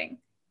floating?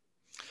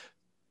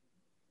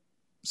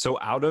 So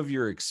out of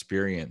your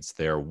experience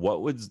there,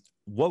 what would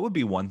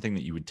be one thing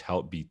that you would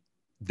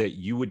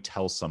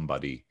tell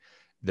somebody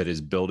that is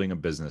building a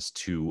business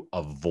to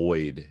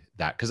avoid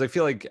that? Because I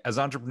feel like as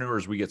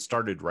entrepreneurs, we get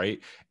started,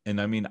 right?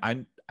 And I mean,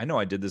 I know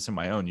I did this in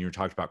my own. You were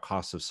talking about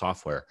costs of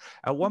software.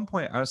 At one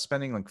point, I was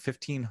spending like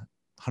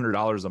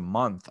 $1,500 a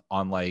month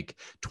on like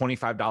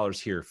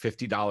 $25 here,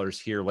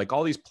 $50 here, like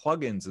all these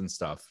plugins and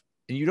stuff.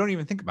 And you don't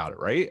even think about it,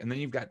 right? And then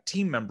you've got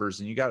team members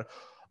and you got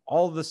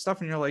all this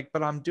stuff and you're like,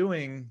 but I'm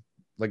doing,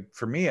 like,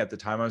 for me at the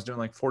time, I was doing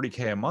like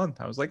 $40K a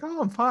month. I was like,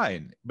 oh, I'm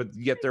fine. But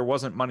yet there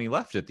wasn't money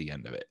left at the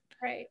end of it.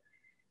 Right.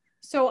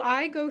 So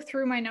I go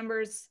through my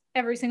numbers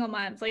every single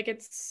month. Like,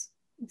 it's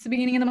the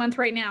beginning of the month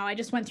right now. I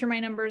just went through my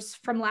numbers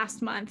from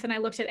last month and I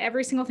looked at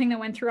every single thing that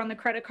went through on the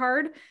credit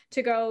card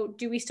to go,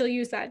 do we still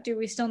use that? Do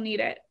we still need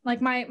it?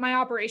 Like, my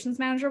operations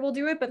manager will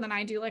do it, but then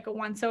I do like a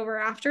once over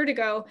after to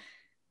go,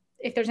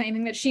 if there's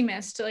anything that she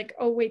missed, like,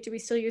 oh wait, do we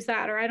still use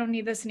that? Or I don't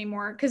need this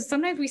anymore. Because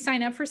sometimes we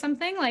sign up for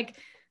something like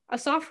a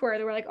software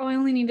that we're like, oh, I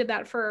only needed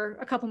that for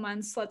a couple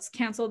months, let's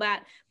cancel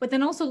that. But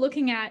then also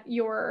looking at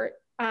your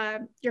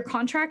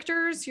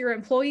contractors, your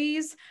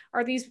employees,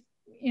 are these,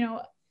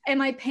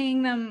 am I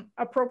paying them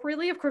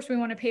appropriately? Of course, we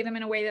want to pay them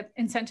in a way that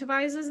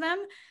incentivizes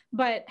them,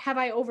 but have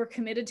I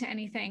overcommitted to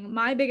anything?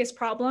 My biggest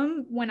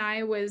problem when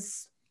I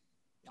was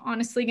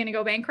honestly going to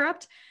go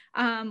bankrupt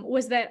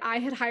was that I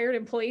had hired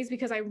employees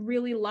because I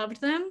really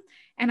loved them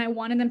and I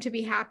wanted them to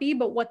be happy,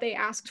 but what they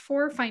asked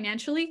for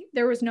financially,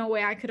 there was no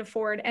way I could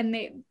afford, and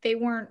they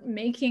weren't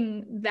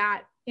making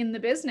that in the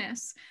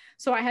business.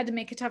 So I had to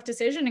make a tough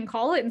decision and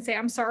call it and say,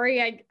 I'm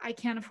sorry, I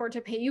can't afford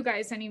to pay you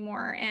guys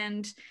anymore.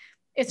 And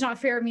it's not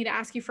fair of me to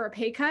ask you for a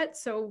pay cut.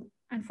 So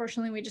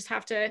unfortunately, we just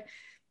have to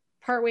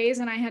part ways,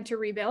 and I had to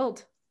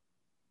rebuild.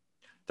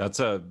 That's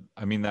a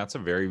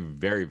very,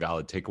 very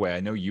valid takeaway.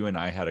 I know you and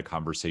I had a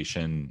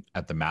conversation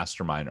at the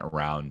mastermind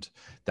around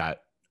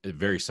that,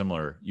 very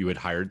similar. You had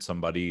hired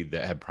somebody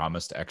that had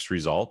promised X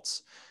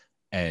results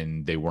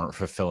and they weren't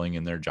fulfilling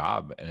in their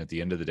job. And at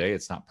the end of the day,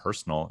 it's not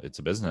personal, it's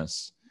a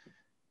business.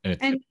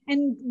 And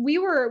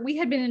we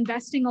had been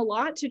investing a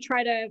lot to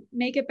try to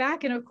make it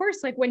back. And of course,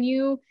 like when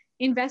you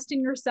invest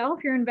in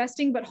yourself, you're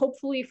investing, but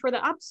hopefully for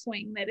the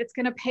upswing that it's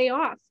going to pay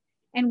off.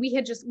 And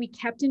we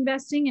kept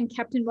investing and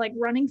kept in like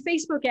running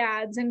Facebook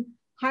ads and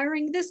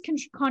hiring this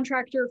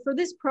contractor for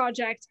this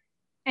project.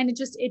 And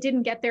it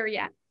didn't get there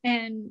yet.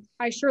 And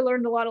I sure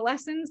learned a lot of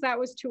lessons. That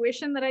was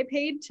tuition that I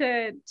paid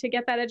to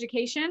get that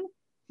education.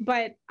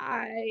 But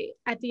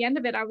at the end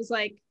of it, I was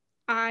like,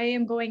 I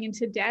am going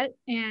into debt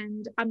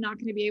and I'm not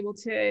going to be able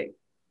to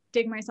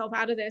dig myself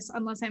out of this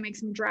unless I make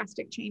some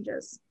drastic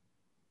changes.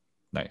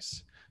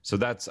 Nice. So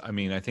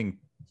I think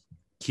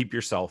keep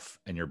yourself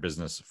and your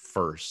business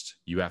first.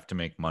 You have to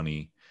make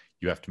money.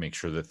 You have to make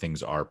sure that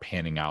things are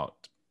panning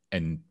out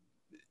and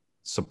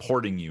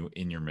supporting you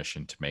in your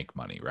mission to make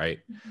money, right?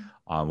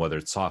 Mm-hmm. Whether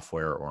it's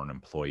software or an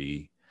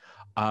employee.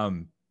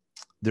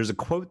 There's a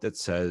quote that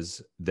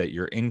says that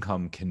your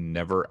income can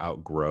never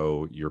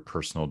outgrow your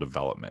personal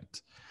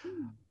development.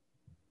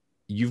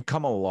 You've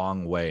come a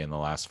long way in the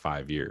last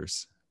 5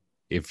 years.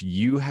 If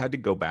you had to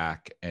go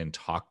back and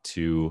talk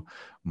to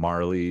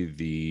Marley,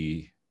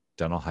 the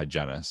dental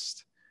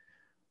hygienist,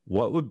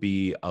 what would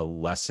be a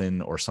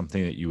lesson or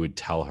something that you would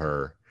tell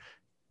her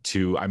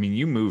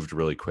you moved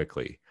really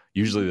quickly.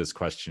 Usually this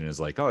question is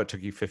like, oh, it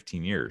took you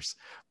 15 years,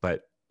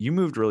 but you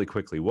moved really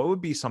quickly. What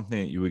would be something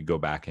that you would go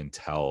back and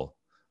tell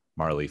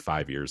Marley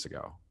 5 years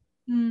ago?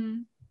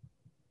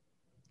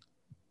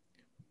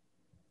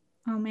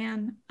 Oh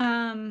man.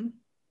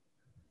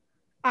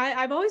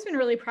 I've always been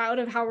really proud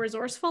of how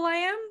resourceful I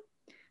am,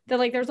 that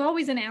like there's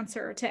always an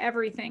answer to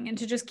everything, and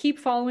to just keep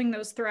following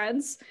those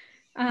threads.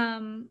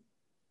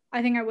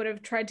 I think I would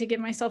have tried to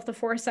give myself the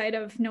foresight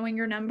of knowing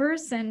your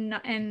numbers, and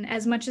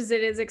as much as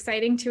it is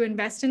exciting to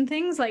invest in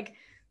things, like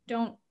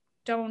don't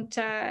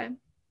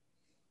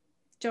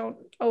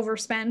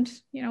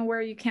overspend,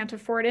 where you can't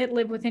afford it.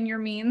 Live within your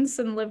means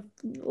and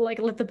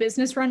let the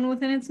business run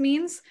within its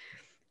means.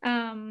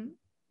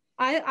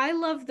 I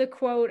love the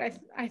quote.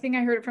 I think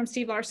I heard it from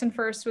Steve Larson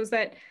first, was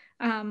that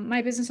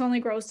my business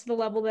only grows to the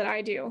level that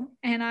I do.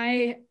 And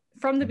I,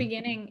 from the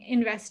beginning,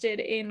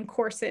 invested in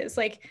courses.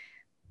 Like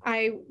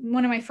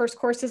one of my first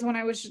courses when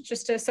I was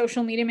just a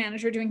social media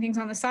manager doing things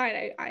on the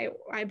side,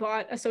 I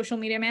bought a social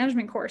media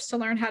management course to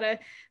learn how to,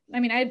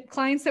 I had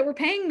clients that were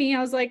paying me.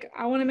 I was like,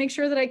 I want to make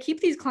sure that I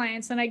keep these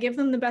clients and I give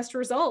them the best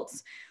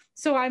results.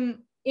 So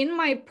in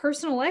my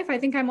personal life, I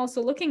think I'm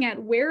also looking at,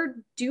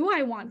 where do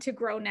I want to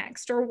grow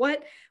next, or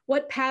what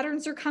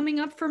patterns are coming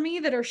up for me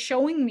that are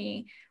showing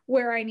me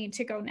where I need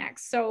to go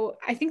next. So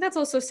I think that's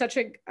also such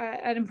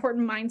an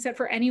important mindset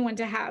for anyone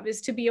to have,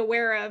 is to be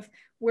aware of,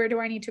 where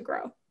do I need to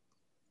grow?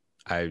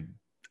 I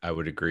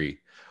would agree.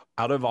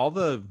 Out of all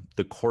the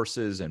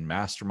courses and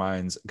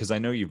masterminds, because I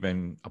know you've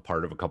been a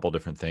part of a couple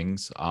different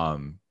things,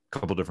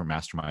 couple different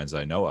masterminds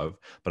I know of,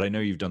 but I know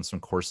you've done some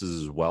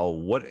courses as well.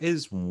 What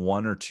is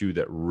one or two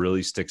that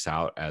really sticks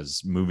out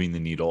as moving the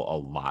needle a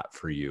lot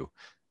for you?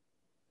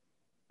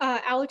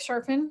 Alex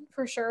Sharfin,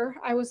 for sure.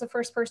 I was the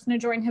first person to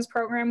join his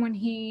program when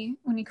he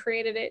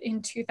created it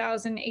in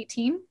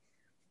 2018.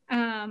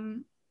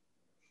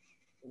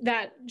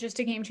 That just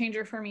a game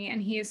changer for me.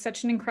 And he is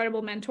such an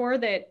incredible mentor,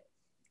 that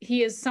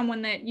he is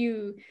someone that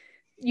you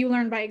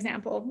learn by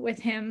example with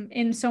him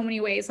in so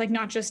many ways, like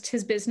not just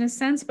his business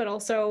sense, but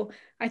also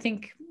I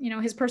think,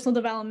 his personal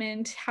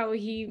development, how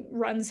he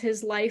runs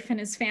his life and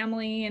his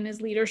family and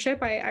his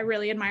leadership. I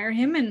really admire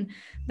him, and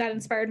that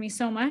inspired me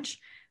so much.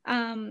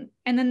 And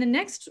then the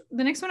next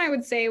one I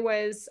would say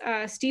was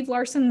Steve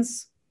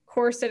Larson's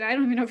course, and I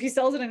don't even know if he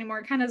sells it anymore.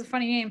 It kind of has a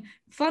funny name,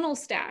 Funnel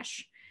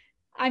Stash.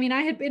 I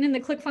had been in the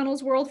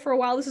ClickFunnels world for a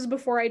while. This is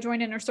before I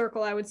joined Inner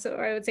Circle. I would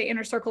say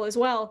Inner Circle as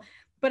well.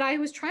 But I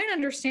was trying to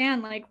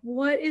understand, like,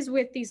 what is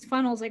with these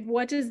funnels? Like,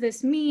 what does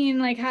this mean?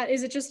 Like, how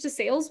is it just a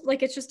sales?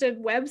 Like, it's just a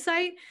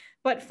website?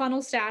 But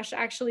Funnel Stash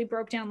actually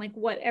broke down like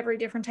what every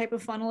different type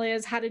of funnel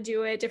is, how to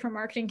do it, different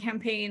marketing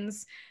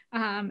campaigns.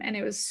 And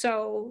it was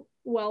so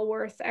well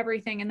worth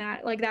everything. And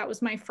that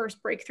was my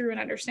first breakthrough in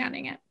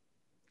understanding it.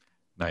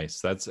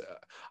 Nice. I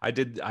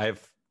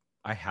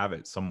have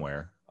it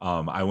somewhere.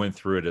 I went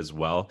through it as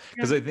well,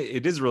 because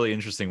it is really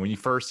interesting. When you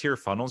first hear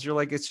funnels, you're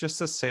like, it's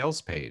just a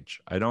sales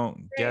page. I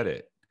don't get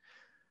it.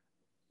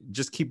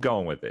 Just keep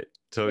going with it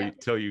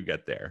till you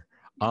get there.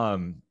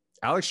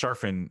 Alex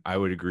Sharfin, I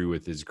would agree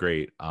with, is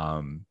great.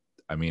 I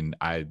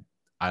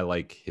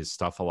like his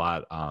stuff a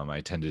lot. I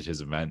attended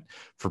his event.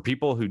 For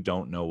people who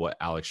don't know what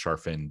Alex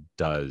Sharfin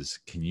does,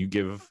 can you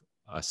give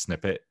a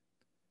snippet?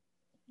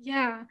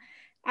 Yeah.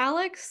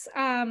 Alex,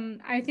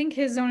 I think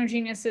his zone of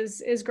genius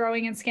is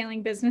growing and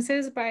scaling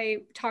businesses by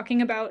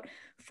talking about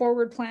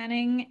forward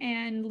planning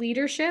and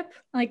leadership,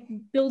 like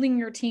building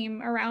your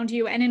team around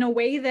you, and in a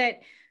way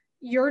that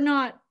you're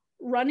not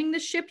running the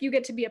ship, you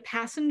get to be a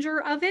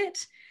passenger of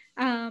it.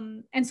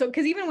 And so,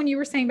 because even when you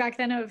were saying back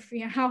then of,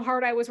 you know, how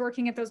hard I was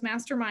working at those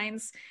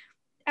masterminds,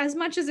 as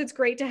much as it's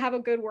great to have a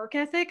good work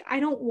ethic,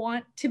 I don't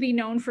want to be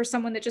known for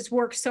someone that just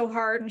works so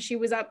hard and she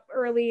was up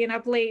early and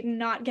up late and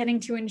not getting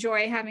to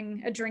enjoy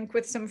having a drink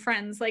with some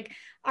friends. Like,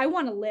 I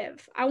want to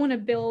live. I want to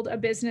build a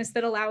business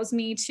that allows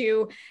me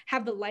to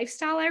have the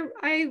lifestyle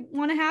I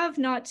want to have,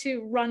 not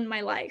to run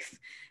my life.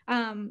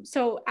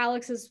 So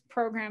Alex's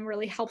program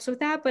really helps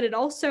with that, but it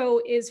also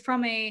is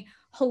from a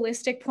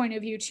holistic point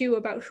of view too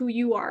about who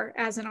you are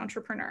as an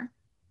entrepreneur.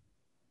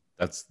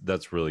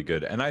 That's really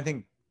good. And I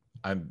think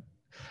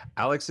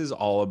Alex is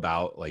all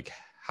about like,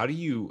 how do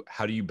you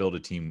build a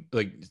team?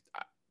 Like,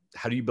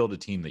 how do you build a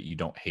team that you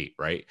don't hate,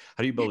 right?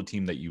 How do you build a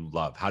team that you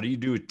love? How do you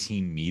do a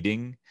team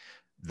meeting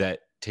that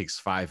takes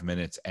 5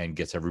 minutes and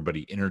gets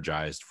everybody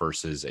energized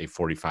versus a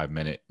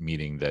 45-minute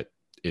meeting that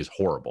is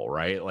horrible,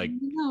 right? Like,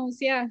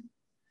 yeah.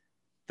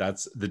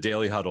 That's the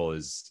Daily Huddle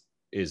is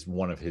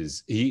one of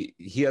his, he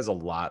has a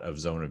lot of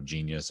zone of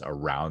genius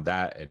around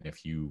that. And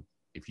if you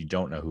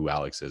don't know who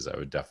Alex is, I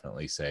would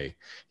definitely say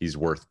he's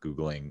worth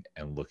Googling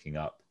and looking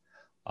up.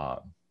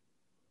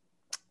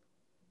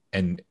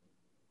 And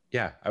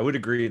yeah, I would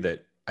agree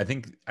that I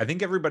think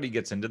everybody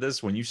gets into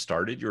this. When you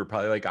started, you were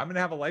probably like, I'm going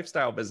to have a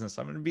lifestyle business.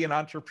 I'm going to be an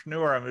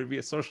entrepreneur. I'm going to be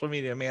a social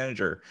media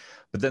manager.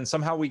 But then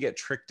somehow we get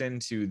tricked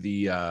into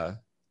the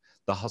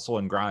hustle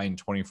and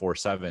grind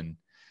 24/7.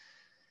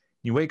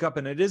 You wake up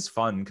and it is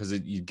fun because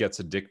it gets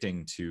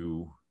addicting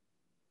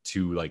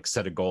to like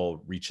set a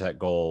goal, reach that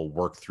goal,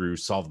 work through,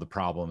 solve the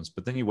problems.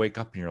 But then you wake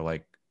up and you're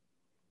like,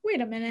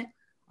 wait a minute.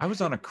 I was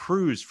on a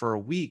cruise for a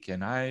week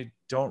and I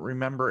don't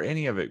remember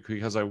any of it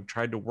because I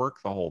tried to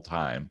work the whole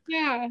time.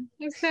 Yeah,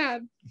 it's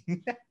sad.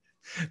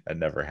 That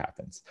never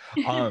happens.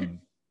 Well,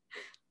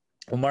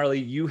 Marley,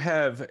 you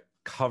have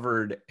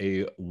covered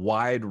a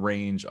wide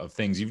range of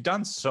things. You've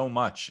done so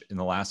much in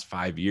the last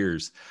 5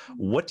 years.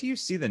 What do you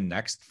see the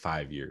next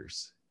 5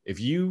 years? If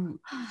you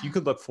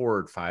could look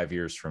forward 5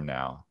 years from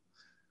now,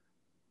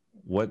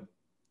 what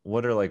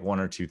are like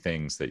one or two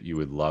things that you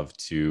would love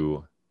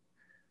to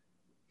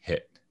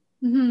hit?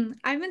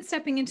 I've been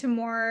stepping into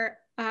more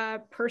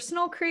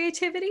personal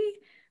creativity.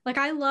 Like,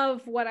 I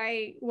love what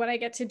I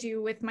get to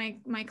do with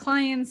my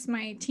clients,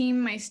 my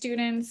team, my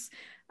students.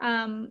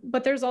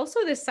 But there's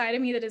also this side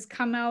of me that has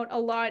come out a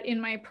lot in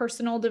my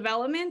personal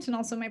development and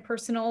also my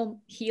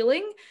personal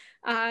healing,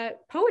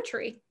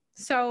 poetry.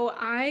 So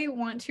I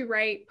want to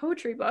write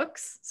poetry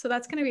books. So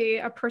that's going to be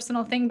a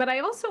personal thing. But I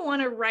also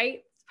want to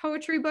write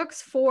poetry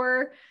books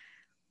for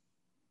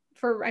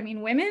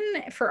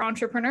women, for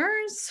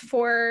entrepreneurs,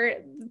 for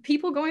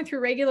people going through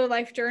regular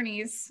life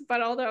journeys,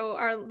 but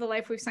although the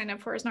life we've signed up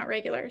for is not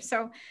regular.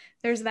 So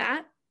there's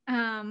that.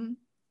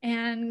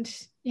 And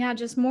yeah,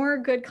 just more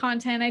good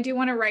content. I do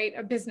want to write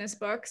a business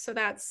book. So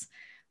that's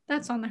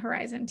on the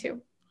horizon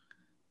too.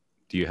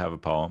 Do you have a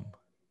poem?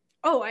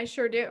 Oh, I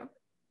sure do.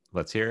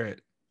 Let's hear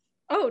it.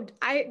 Oh,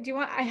 I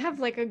have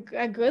like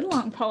a good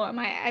long poem.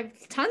 I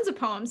have tons of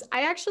poems.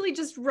 I actually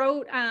just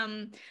wrote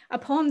a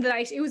poem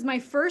it was my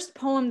first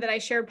poem that I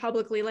shared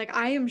publicly. Like,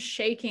 I am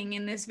shaking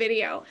in this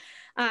video.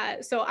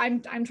 So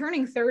I'm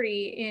turning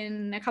 30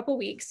 in a couple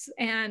weeks.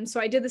 And so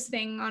I did this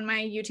thing on my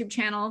YouTube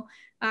channel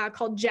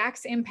called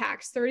Jack's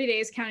Impacts, 30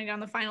 days counting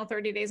down the final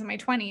 30 days of my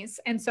 20s.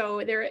 And so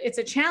it's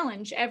a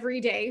challenge every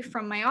day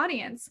from my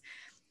audience.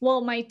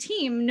 Well, my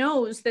team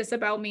knows this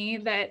about me,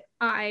 that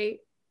I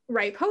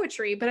write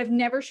poetry, but I've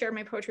never shared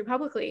my poetry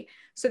publicly.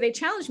 So they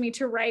challenged me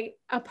to write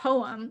a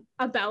poem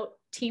about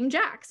Team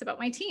Jax, about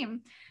my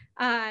team.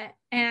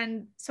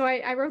 And so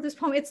I wrote this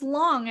poem. It's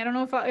long. I don't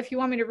know if you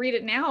want me to read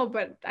it now,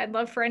 but I'd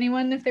love for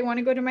anyone, if they want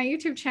to go to my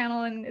YouTube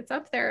channel, and it's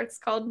up there. It's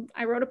called,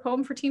 I Wrote a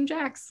Poem for Team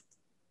Jax.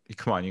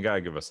 Come on, you got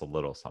to give us a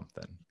little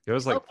something. It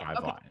was like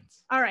five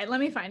lines. All right, let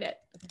me find it.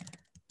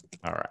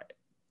 All right.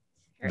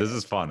 This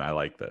is fun. I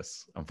like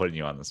this. I'm putting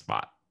you on the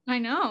spot. I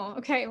know.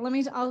 Okay,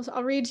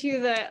 I'll read to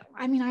you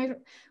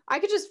I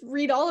could just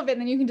read all of it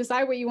and then you can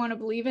decide what you want to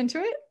believe into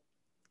it.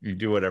 You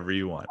do whatever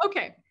you want.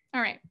 Okay.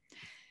 All right.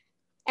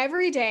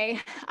 Every day,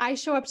 I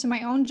show up to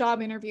my own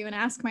job interview and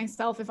ask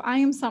myself if I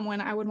am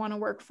someone I would want to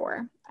work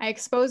for. I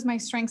expose my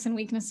strengths and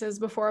weaknesses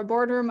before a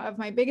boardroom of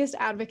my biggest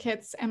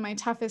advocates and my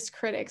toughest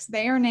critics.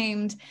 They are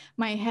named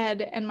my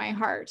head and my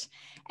heart.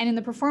 And in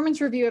the performance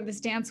review of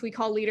this dance we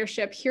call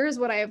leadership, here's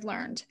what I have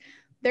learned.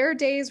 There are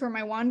days where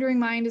my wandering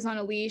mind is on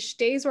a leash,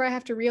 days where I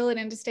have to reel it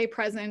in to stay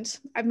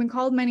present. I've been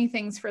called many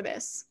things for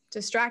this: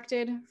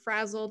 distracted,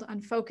 frazzled,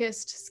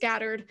 unfocused,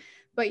 scattered.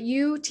 But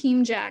you,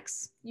 Team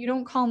Jax, you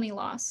don't call me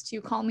lost.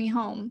 You call me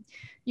home.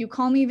 You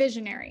call me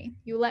visionary.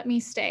 You let me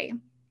stay.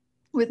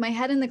 With my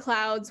head in the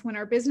clouds, when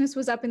our business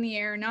was up in the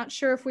air, not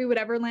sure if we would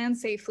ever land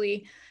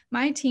safely,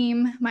 my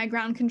team, my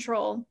ground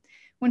control.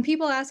 When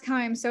people ask how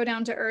I'm so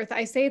down to earth,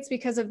 I say it's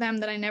because of them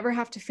that I never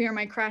have to fear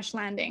my crash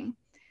landing.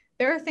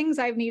 There are things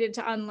I've needed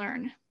to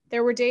unlearn.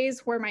 There were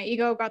days where my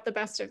ego got the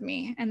best of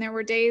me, and there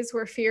were days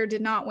where fear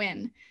did not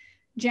win.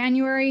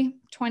 January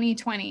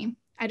 2020.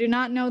 I do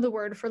not know the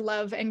word for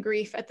love and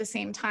grief at the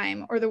same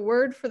time, or the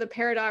word for the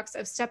paradox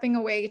of stepping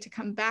away to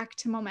come back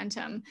to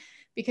momentum,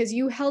 because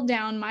you held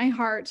down my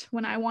heart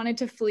when I wanted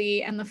to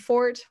flee and the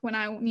fort when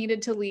I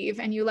needed to leave,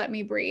 and you let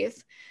me breathe.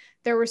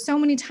 There were so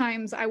many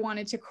times I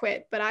wanted to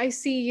quit, but I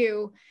see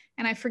you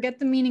and I forget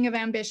the meaning of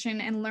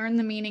ambition and learn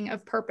the meaning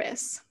of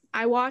purpose.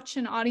 I watch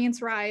an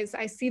audience rise.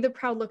 I see the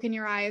proud look in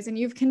your eyes, and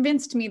you've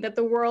convinced me that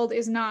the world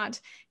is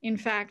not, in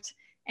fact,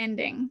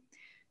 ending.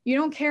 You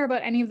don't care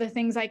about any of the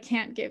things I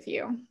can't give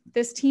you.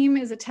 This team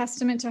is a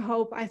testament to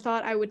hope I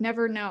thought I would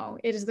never know.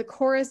 It is the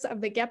chorus of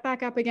the Get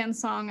Back Up Again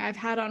song I've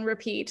had on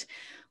repeat.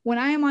 When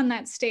I am on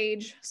that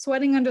stage,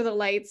 sweating under the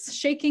lights,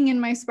 shaking in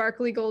my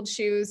sparkly gold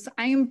shoes,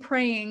 I am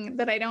praying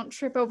that I don't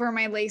trip over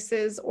my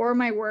laces or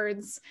my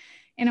words.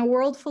 In a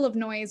world full of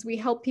noise, we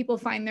help people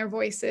find their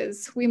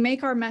voices. We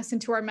make our mess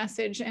into our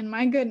message, and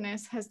my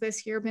goodness, has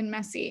this year been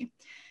messy.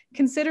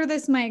 Consider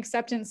this my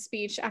acceptance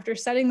speech after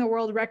setting the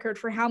world record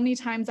for how many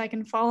times I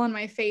can fall on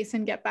my face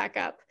and get back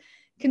up.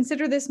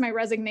 Consider this my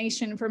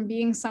resignation from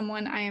being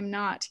someone I am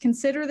not.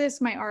 Consider this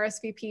my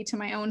RSVP to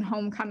my own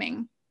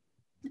homecoming.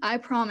 I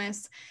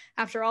promise,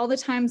 after all the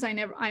times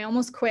I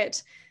almost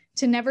quit,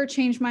 to never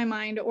change my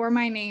mind or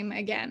my name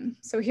again.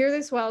 So hear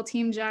this well,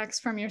 Team Jax,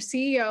 from your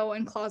CEO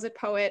and closet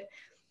poet.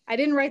 I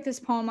didn't write this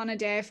poem on a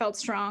day I felt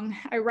strong.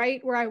 I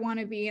write where I want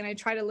to be, and I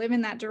try to live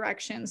in that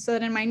direction so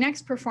that in my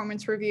next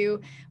performance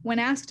review, when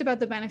asked about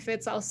the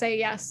benefits, I'll say,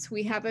 yes,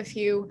 we have a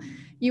few.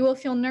 You will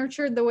feel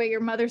nurtured the way your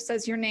mother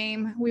says your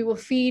name. We will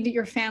feed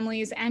your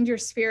families and your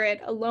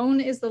spirit. Alone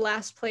is the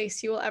last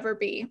place you will ever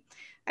be.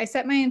 I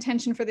set my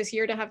intention for this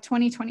year to have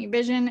 2020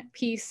 vision,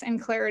 peace,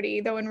 and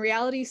clarity, though in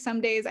reality,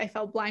 some days I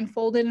felt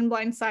blindfolded and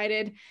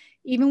blindsided.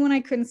 Even when I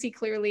couldn't see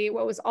clearly,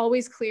 what was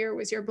always clear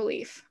was your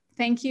belief.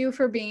 Thank you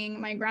for being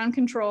my ground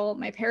control,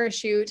 my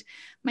parachute,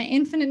 my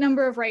infinite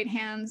number of right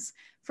hands,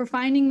 for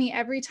finding me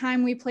every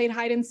time we played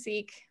hide and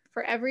seek,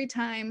 for every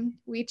time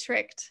we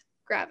tricked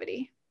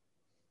gravity.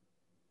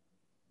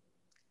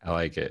 I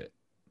like it.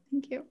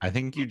 Thank you. I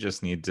think you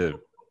just need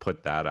to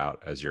put that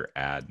out as your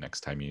ad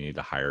next time you need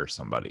to hire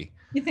somebody.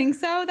 You think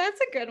so? That's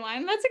a good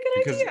one. That's a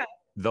good idea.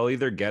 They'll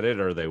either get it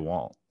or they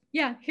won't.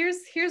 Yeah, here's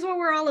what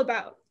we're all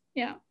about.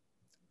 Yeah.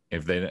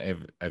 If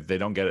they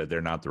don't get it,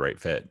 they're not the right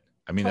fit.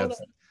 I mean,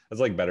 totally. That's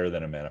like better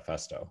than a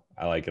manifesto.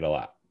 I like it a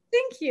lot.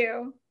 Thank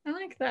you. I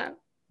like that.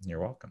 You're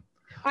welcome.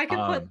 I could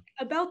put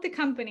about the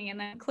company and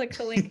then click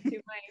the link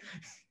to my.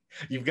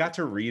 You've got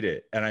to read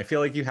it, and I feel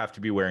like you have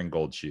to be wearing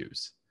gold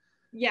shoes.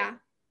 Yeah,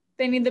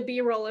 they need the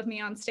B-roll of me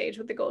on stage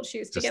with the gold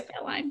shoes to get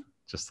that line.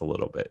 Just a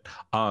little bit.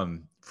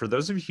 For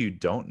those of you who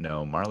don't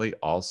know, Marley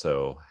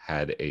also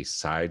had a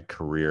side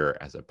career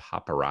as a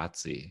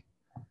paparazzi.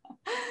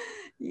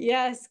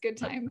 Yes, good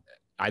time.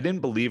 I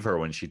didn't believe her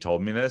when she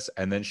told me this,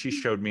 and then she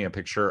showed me a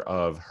picture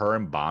of her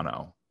and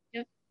Bono.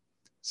 Yep.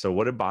 So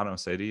what did Bono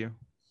say to you?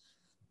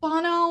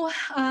 Bono,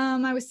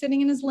 I was sitting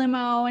in his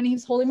limo, and he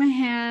was holding my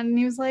hand, and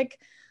he was like,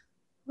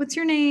 "What's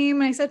your name?"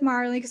 And I said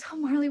Marley. He goes, "Oh,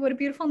 Marley, what a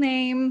beautiful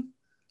name."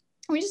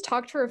 We just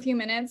talked for a few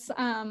minutes.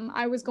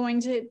 I was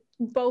going to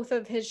both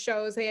of his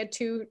shows. They had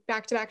 2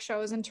 back-to-back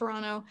shows in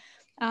Toronto.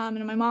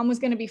 And my mom was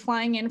going to be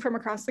flying in from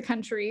across the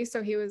country.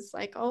 So he was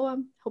like,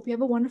 "Oh, hope you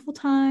have a wonderful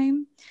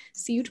time.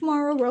 See you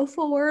tomorrow, row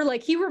 4."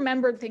 Like, he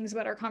remembered things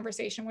about our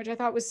conversation, which I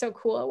thought was so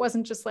cool. It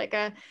wasn't just like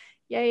a,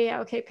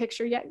 yeah, okay,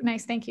 picture. Yeah,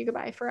 nice. Thank you.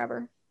 Goodbye,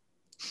 forever.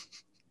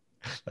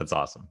 That's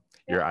awesome.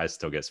 Yeah. Your eyes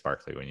still get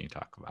sparkly when you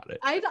talk about it.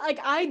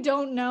 I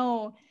don't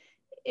know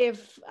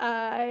if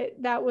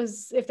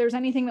there's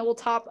anything that will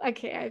top,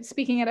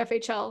 speaking at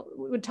FHL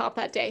would top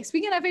that day.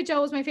 Speaking at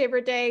FHL was my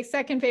favorite day.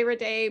 Second favorite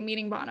day,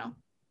 meeting Bono.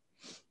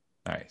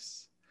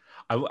 Nice.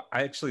 I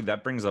actually,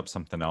 that brings up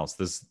something else.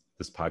 This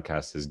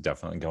podcast is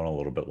definitely going a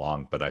little bit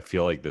long, but I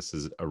feel like this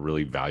is a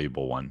really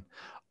valuable one.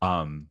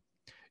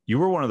 You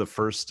were one of the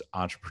first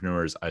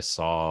entrepreneurs I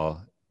saw.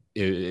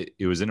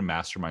 It was in a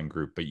mastermind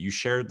group, but you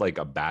shared like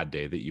a bad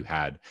day that you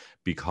had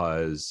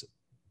because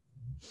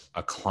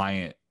a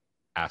client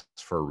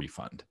asked for a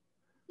refund.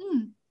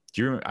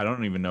 I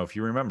don't even know if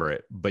you remember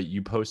it, but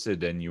you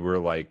posted and you were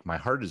like, "My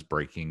heart is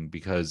breaking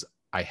because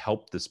I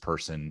helped this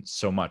person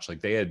so much."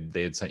 Like they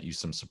had sent you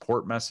some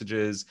support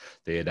messages.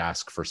 They had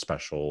asked for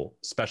special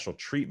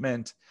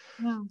treatment.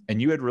 Yeah.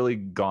 And you had really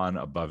gone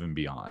above and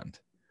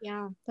beyond.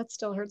 Yeah, that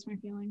still hurts my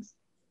feelings.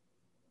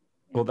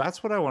 Well,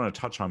 that's what I want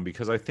to touch on,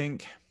 because I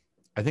think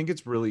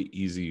it's really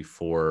easy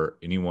for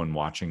anyone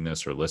watching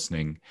this or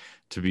listening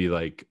to be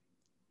like,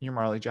 "You're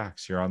Marley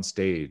Jax, you're on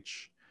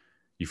stage.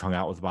 You've hung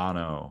out with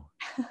Bono.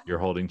 You're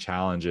holding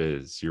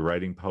challenges. You're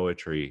writing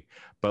poetry."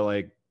 But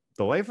like,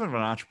 the life of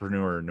an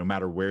entrepreneur, no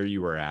matter where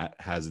you are at,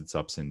 has its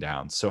ups and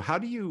downs. So how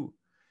do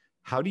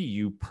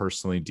you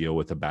personally deal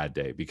with a bad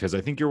day? Because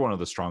I think you're one of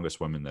the strongest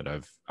women that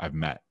I've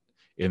met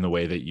in the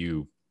way that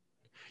you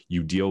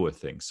deal with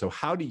things. So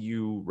how do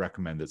you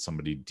recommend that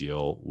somebody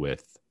deal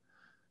with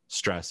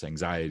stress,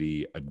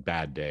 anxiety, a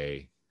bad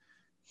day?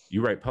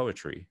 You write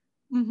poetry.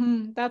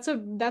 That's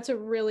a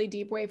really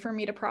deep way for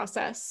me to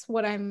process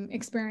what I'm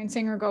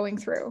experiencing or going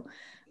through.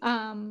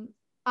 Um,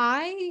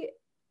 I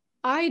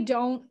I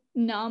don't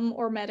numb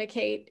or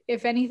medicate.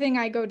 If anything,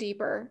 I go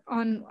deeper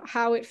on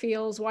how it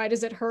feels. Why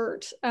does it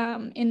hurt?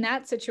 In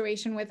that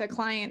situation with a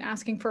client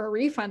asking for a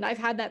refund, I've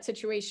had that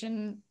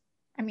situation,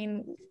 I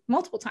mean,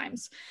 multiple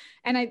times.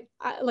 And I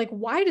like,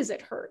 why does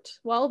it hurt?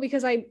 Well,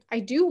 because I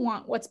do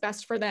want what's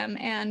best for them.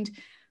 And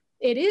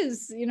it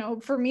is, you know,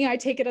 for me, I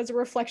take it as a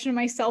reflection of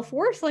my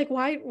self-worth. Like,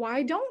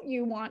 why don't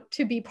you want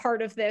to be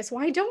part of this?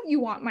 Why don't you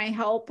want my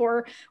help?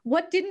 Or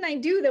what didn't I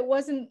do that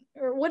wasn't,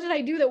 or what did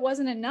I do that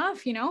wasn't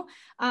enough, you know?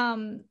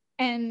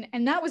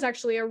 And that was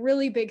actually a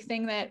really big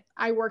thing that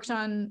I worked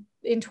on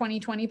in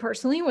 2020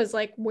 personally, was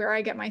like where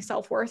I get my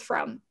self-worth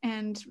from,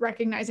 and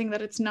recognizing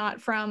that it's not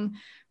from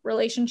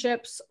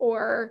relationships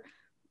or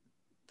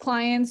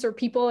clients or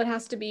people. It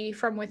has to be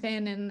from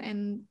within.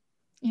 And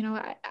you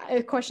know,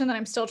 a question that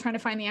I'm still trying to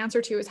find the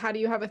answer to is, how do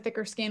you have a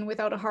thicker skin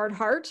without a hard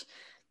heart?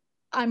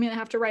 I'm going to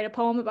have to write a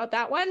poem about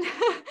that one.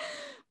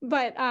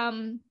 But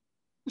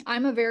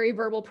I'm a very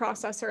verbal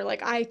processor.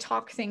 Like, I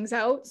talk things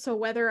out. So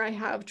whether I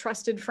have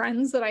trusted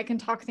friends that I can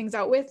talk things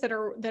out with that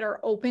are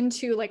open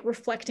to like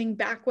reflecting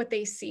back what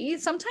they see.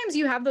 Sometimes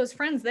you have those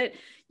friends that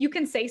you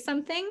can say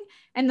something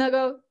and they'll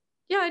go,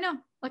 yeah, I know.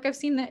 Like, I've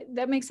seen that.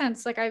 That makes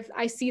sense. Like,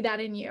 I see that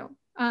in you.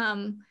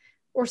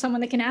 Or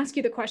someone that can ask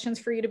you the questions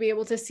for you to be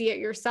able to see it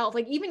yourself.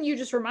 Like, even you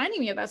just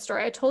reminding me of that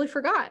story, I totally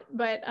forgot.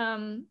 But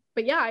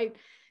yeah,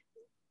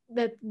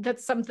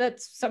 that's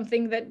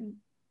something that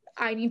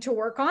I need to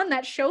work on.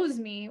 That shows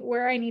me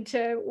where I need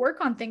to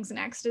work on things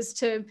next, is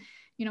to,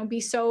 you know,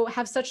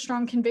 have such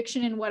strong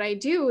conviction in what I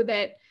do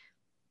that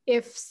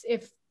if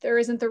there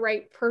isn't the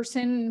right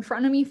person in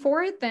front of me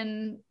for it,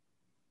 then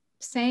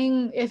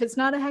saying, if it's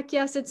not a heck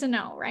yes, it's a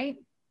no, right?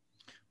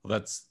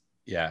 Well, it's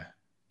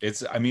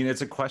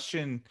a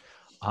question.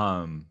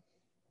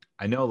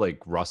 I know like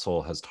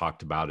Russell has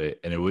talked about it,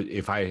 and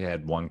if I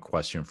had one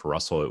question for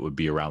Russell, it would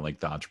be around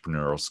like the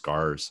entrepreneurial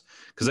scars.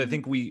 Cause I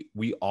think we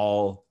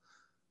all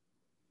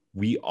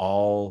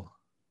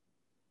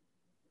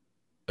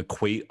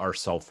equate our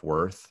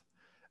self-worth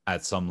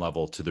at some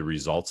level to the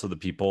results of the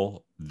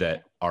people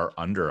that are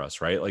under us,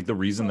 right? Like, the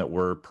reason that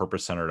we're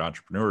purpose-centered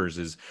entrepreneurs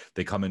is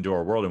they come into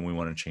our world and we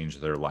want to change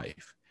their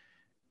life.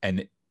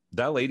 And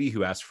that lady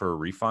who asked for a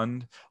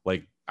refund,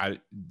 like, I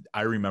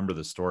remember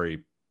the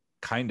story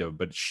kind of,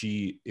 but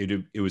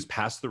it was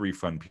past the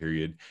refund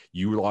period.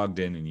 You logged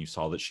in and you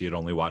saw that she had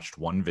only watched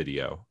one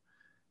video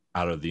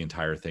out of the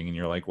entire thing. And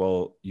you're like,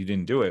 well, you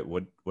didn't do it.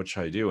 What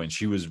should I do? And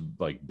she was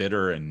like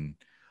bitter and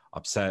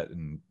upset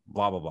and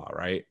blah, blah, blah.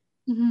 Right.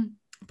 Mm-hmm.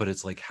 But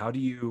it's like, how do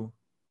you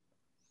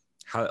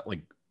have,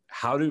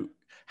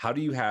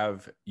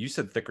 you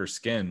said thicker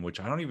skin, which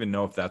I don't even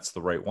know if that's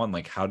the right one.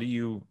 Like,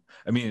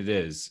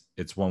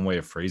 it's one way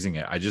of phrasing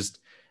it.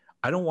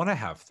 I don't want to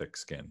have thick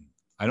skin.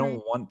 I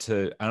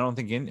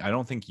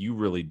don't think you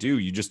really do.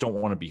 You just don't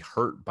want to be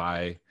hurt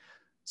by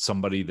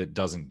somebody that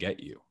doesn't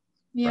get you.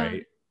 Yeah.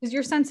 Right. Because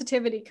your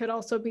sensitivity could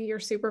also be your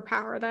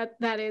superpower.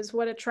 That is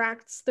what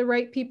attracts the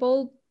right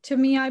people to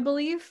me, I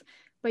believe.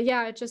 But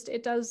yeah,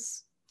 it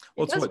does.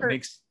 Well, it's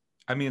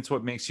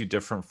what makes you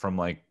different from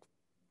like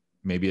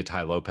maybe a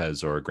Ty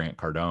Lopez or a Grant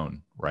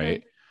Cardone,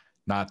 right?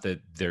 Not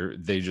that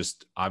they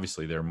just,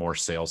 obviously they're more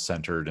sales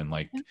centered and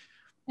like,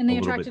 and they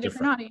attract a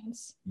different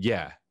audience.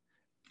 Yeah.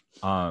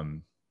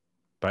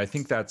 But I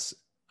think that's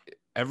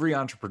every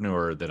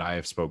entrepreneur that I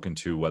have spoken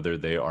to, whether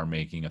they are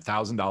making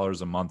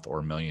 $1,000 a month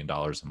or $1 million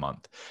a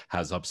month,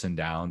 has ups and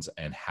downs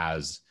and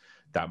has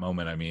that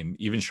moment. I mean,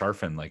 even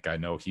Sharfin, like, I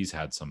know he's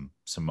had some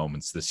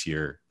moments this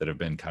year that have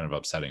been kind of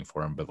upsetting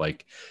for him, but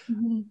like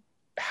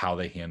how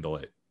they handle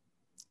it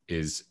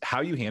is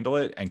how you handle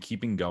it, and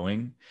keeping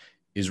going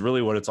is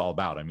really what it's all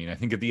about. I mean, I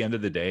think at the end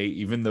of the day,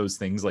 even those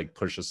things like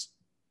push us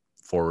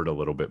forward a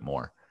little bit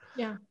more.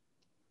 Yeah.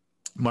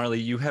 Marley,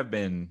 you have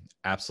been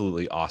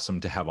absolutely awesome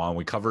to have on.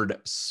 We covered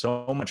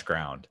so much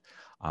ground.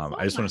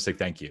 I just want to say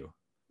thank you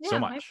so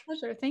much. My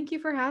pleasure. Thank you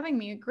for having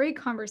me. Great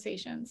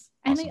conversations.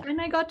 Awesome.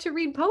 And I got to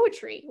read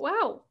poetry.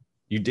 Wow.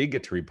 You did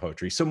get to read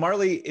poetry. So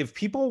Marley, if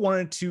people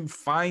wanted to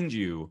find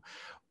you,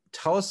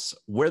 tell us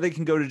where they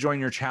can go to join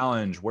your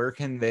challenge. Where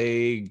can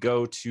they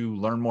go to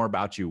learn more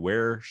about you?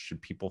 Where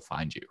should people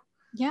find you?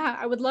 Yeah,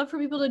 I would love for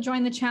people to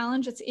join the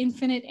challenge. It's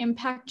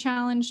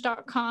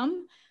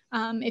infiniteimpactchallenge.com.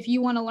 If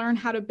you want to learn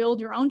how to build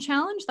your own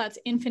challenge, that's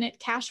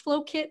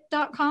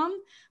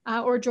infinitecashflowkit.com,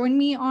 or join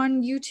me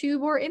on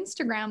YouTube or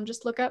Instagram.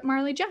 Just look up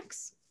Marley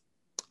Jacks.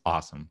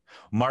 Awesome.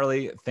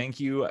 Marley,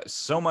 thank you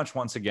so much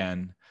once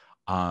again.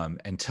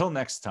 Until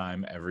next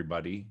time,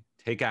 everybody,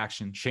 take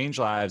action, change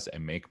lives,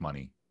 and make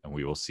money. And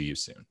we will see you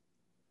soon.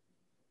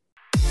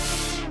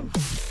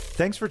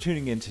 Thanks for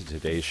tuning into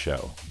today's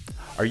show.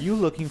 Are you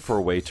looking for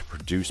a way to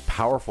produce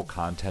powerful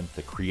content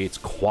that creates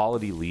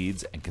quality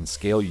leads and can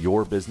scale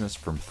your business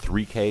from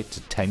 3K to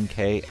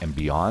 10K and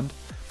beyond?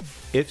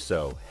 If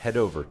so, head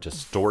over to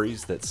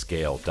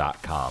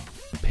storiesthatscale.com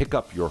and pick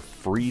up your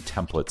free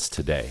templates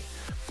today.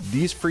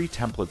 These free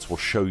templates will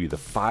show you the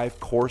 5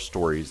 core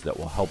stories that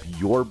will help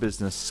your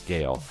business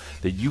scale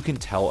that you can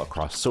tell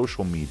across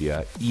social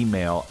media,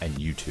 email, and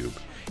YouTube.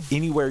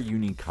 Anywhere you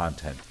need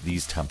content,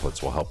 these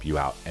templates will help you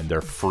out, and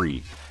they're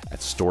free at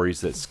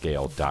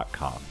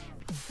storiesthatscale.com.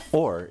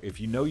 Or if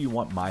you know you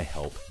want my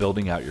help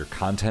building out your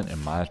content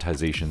and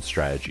monetization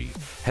strategy,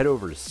 head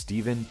over to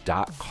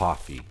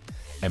steven.coffee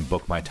and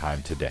book my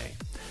time today.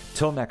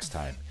 Till next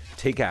time,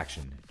 take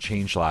action,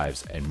 change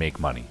lives, and make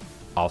money.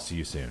 I'll see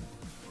you soon.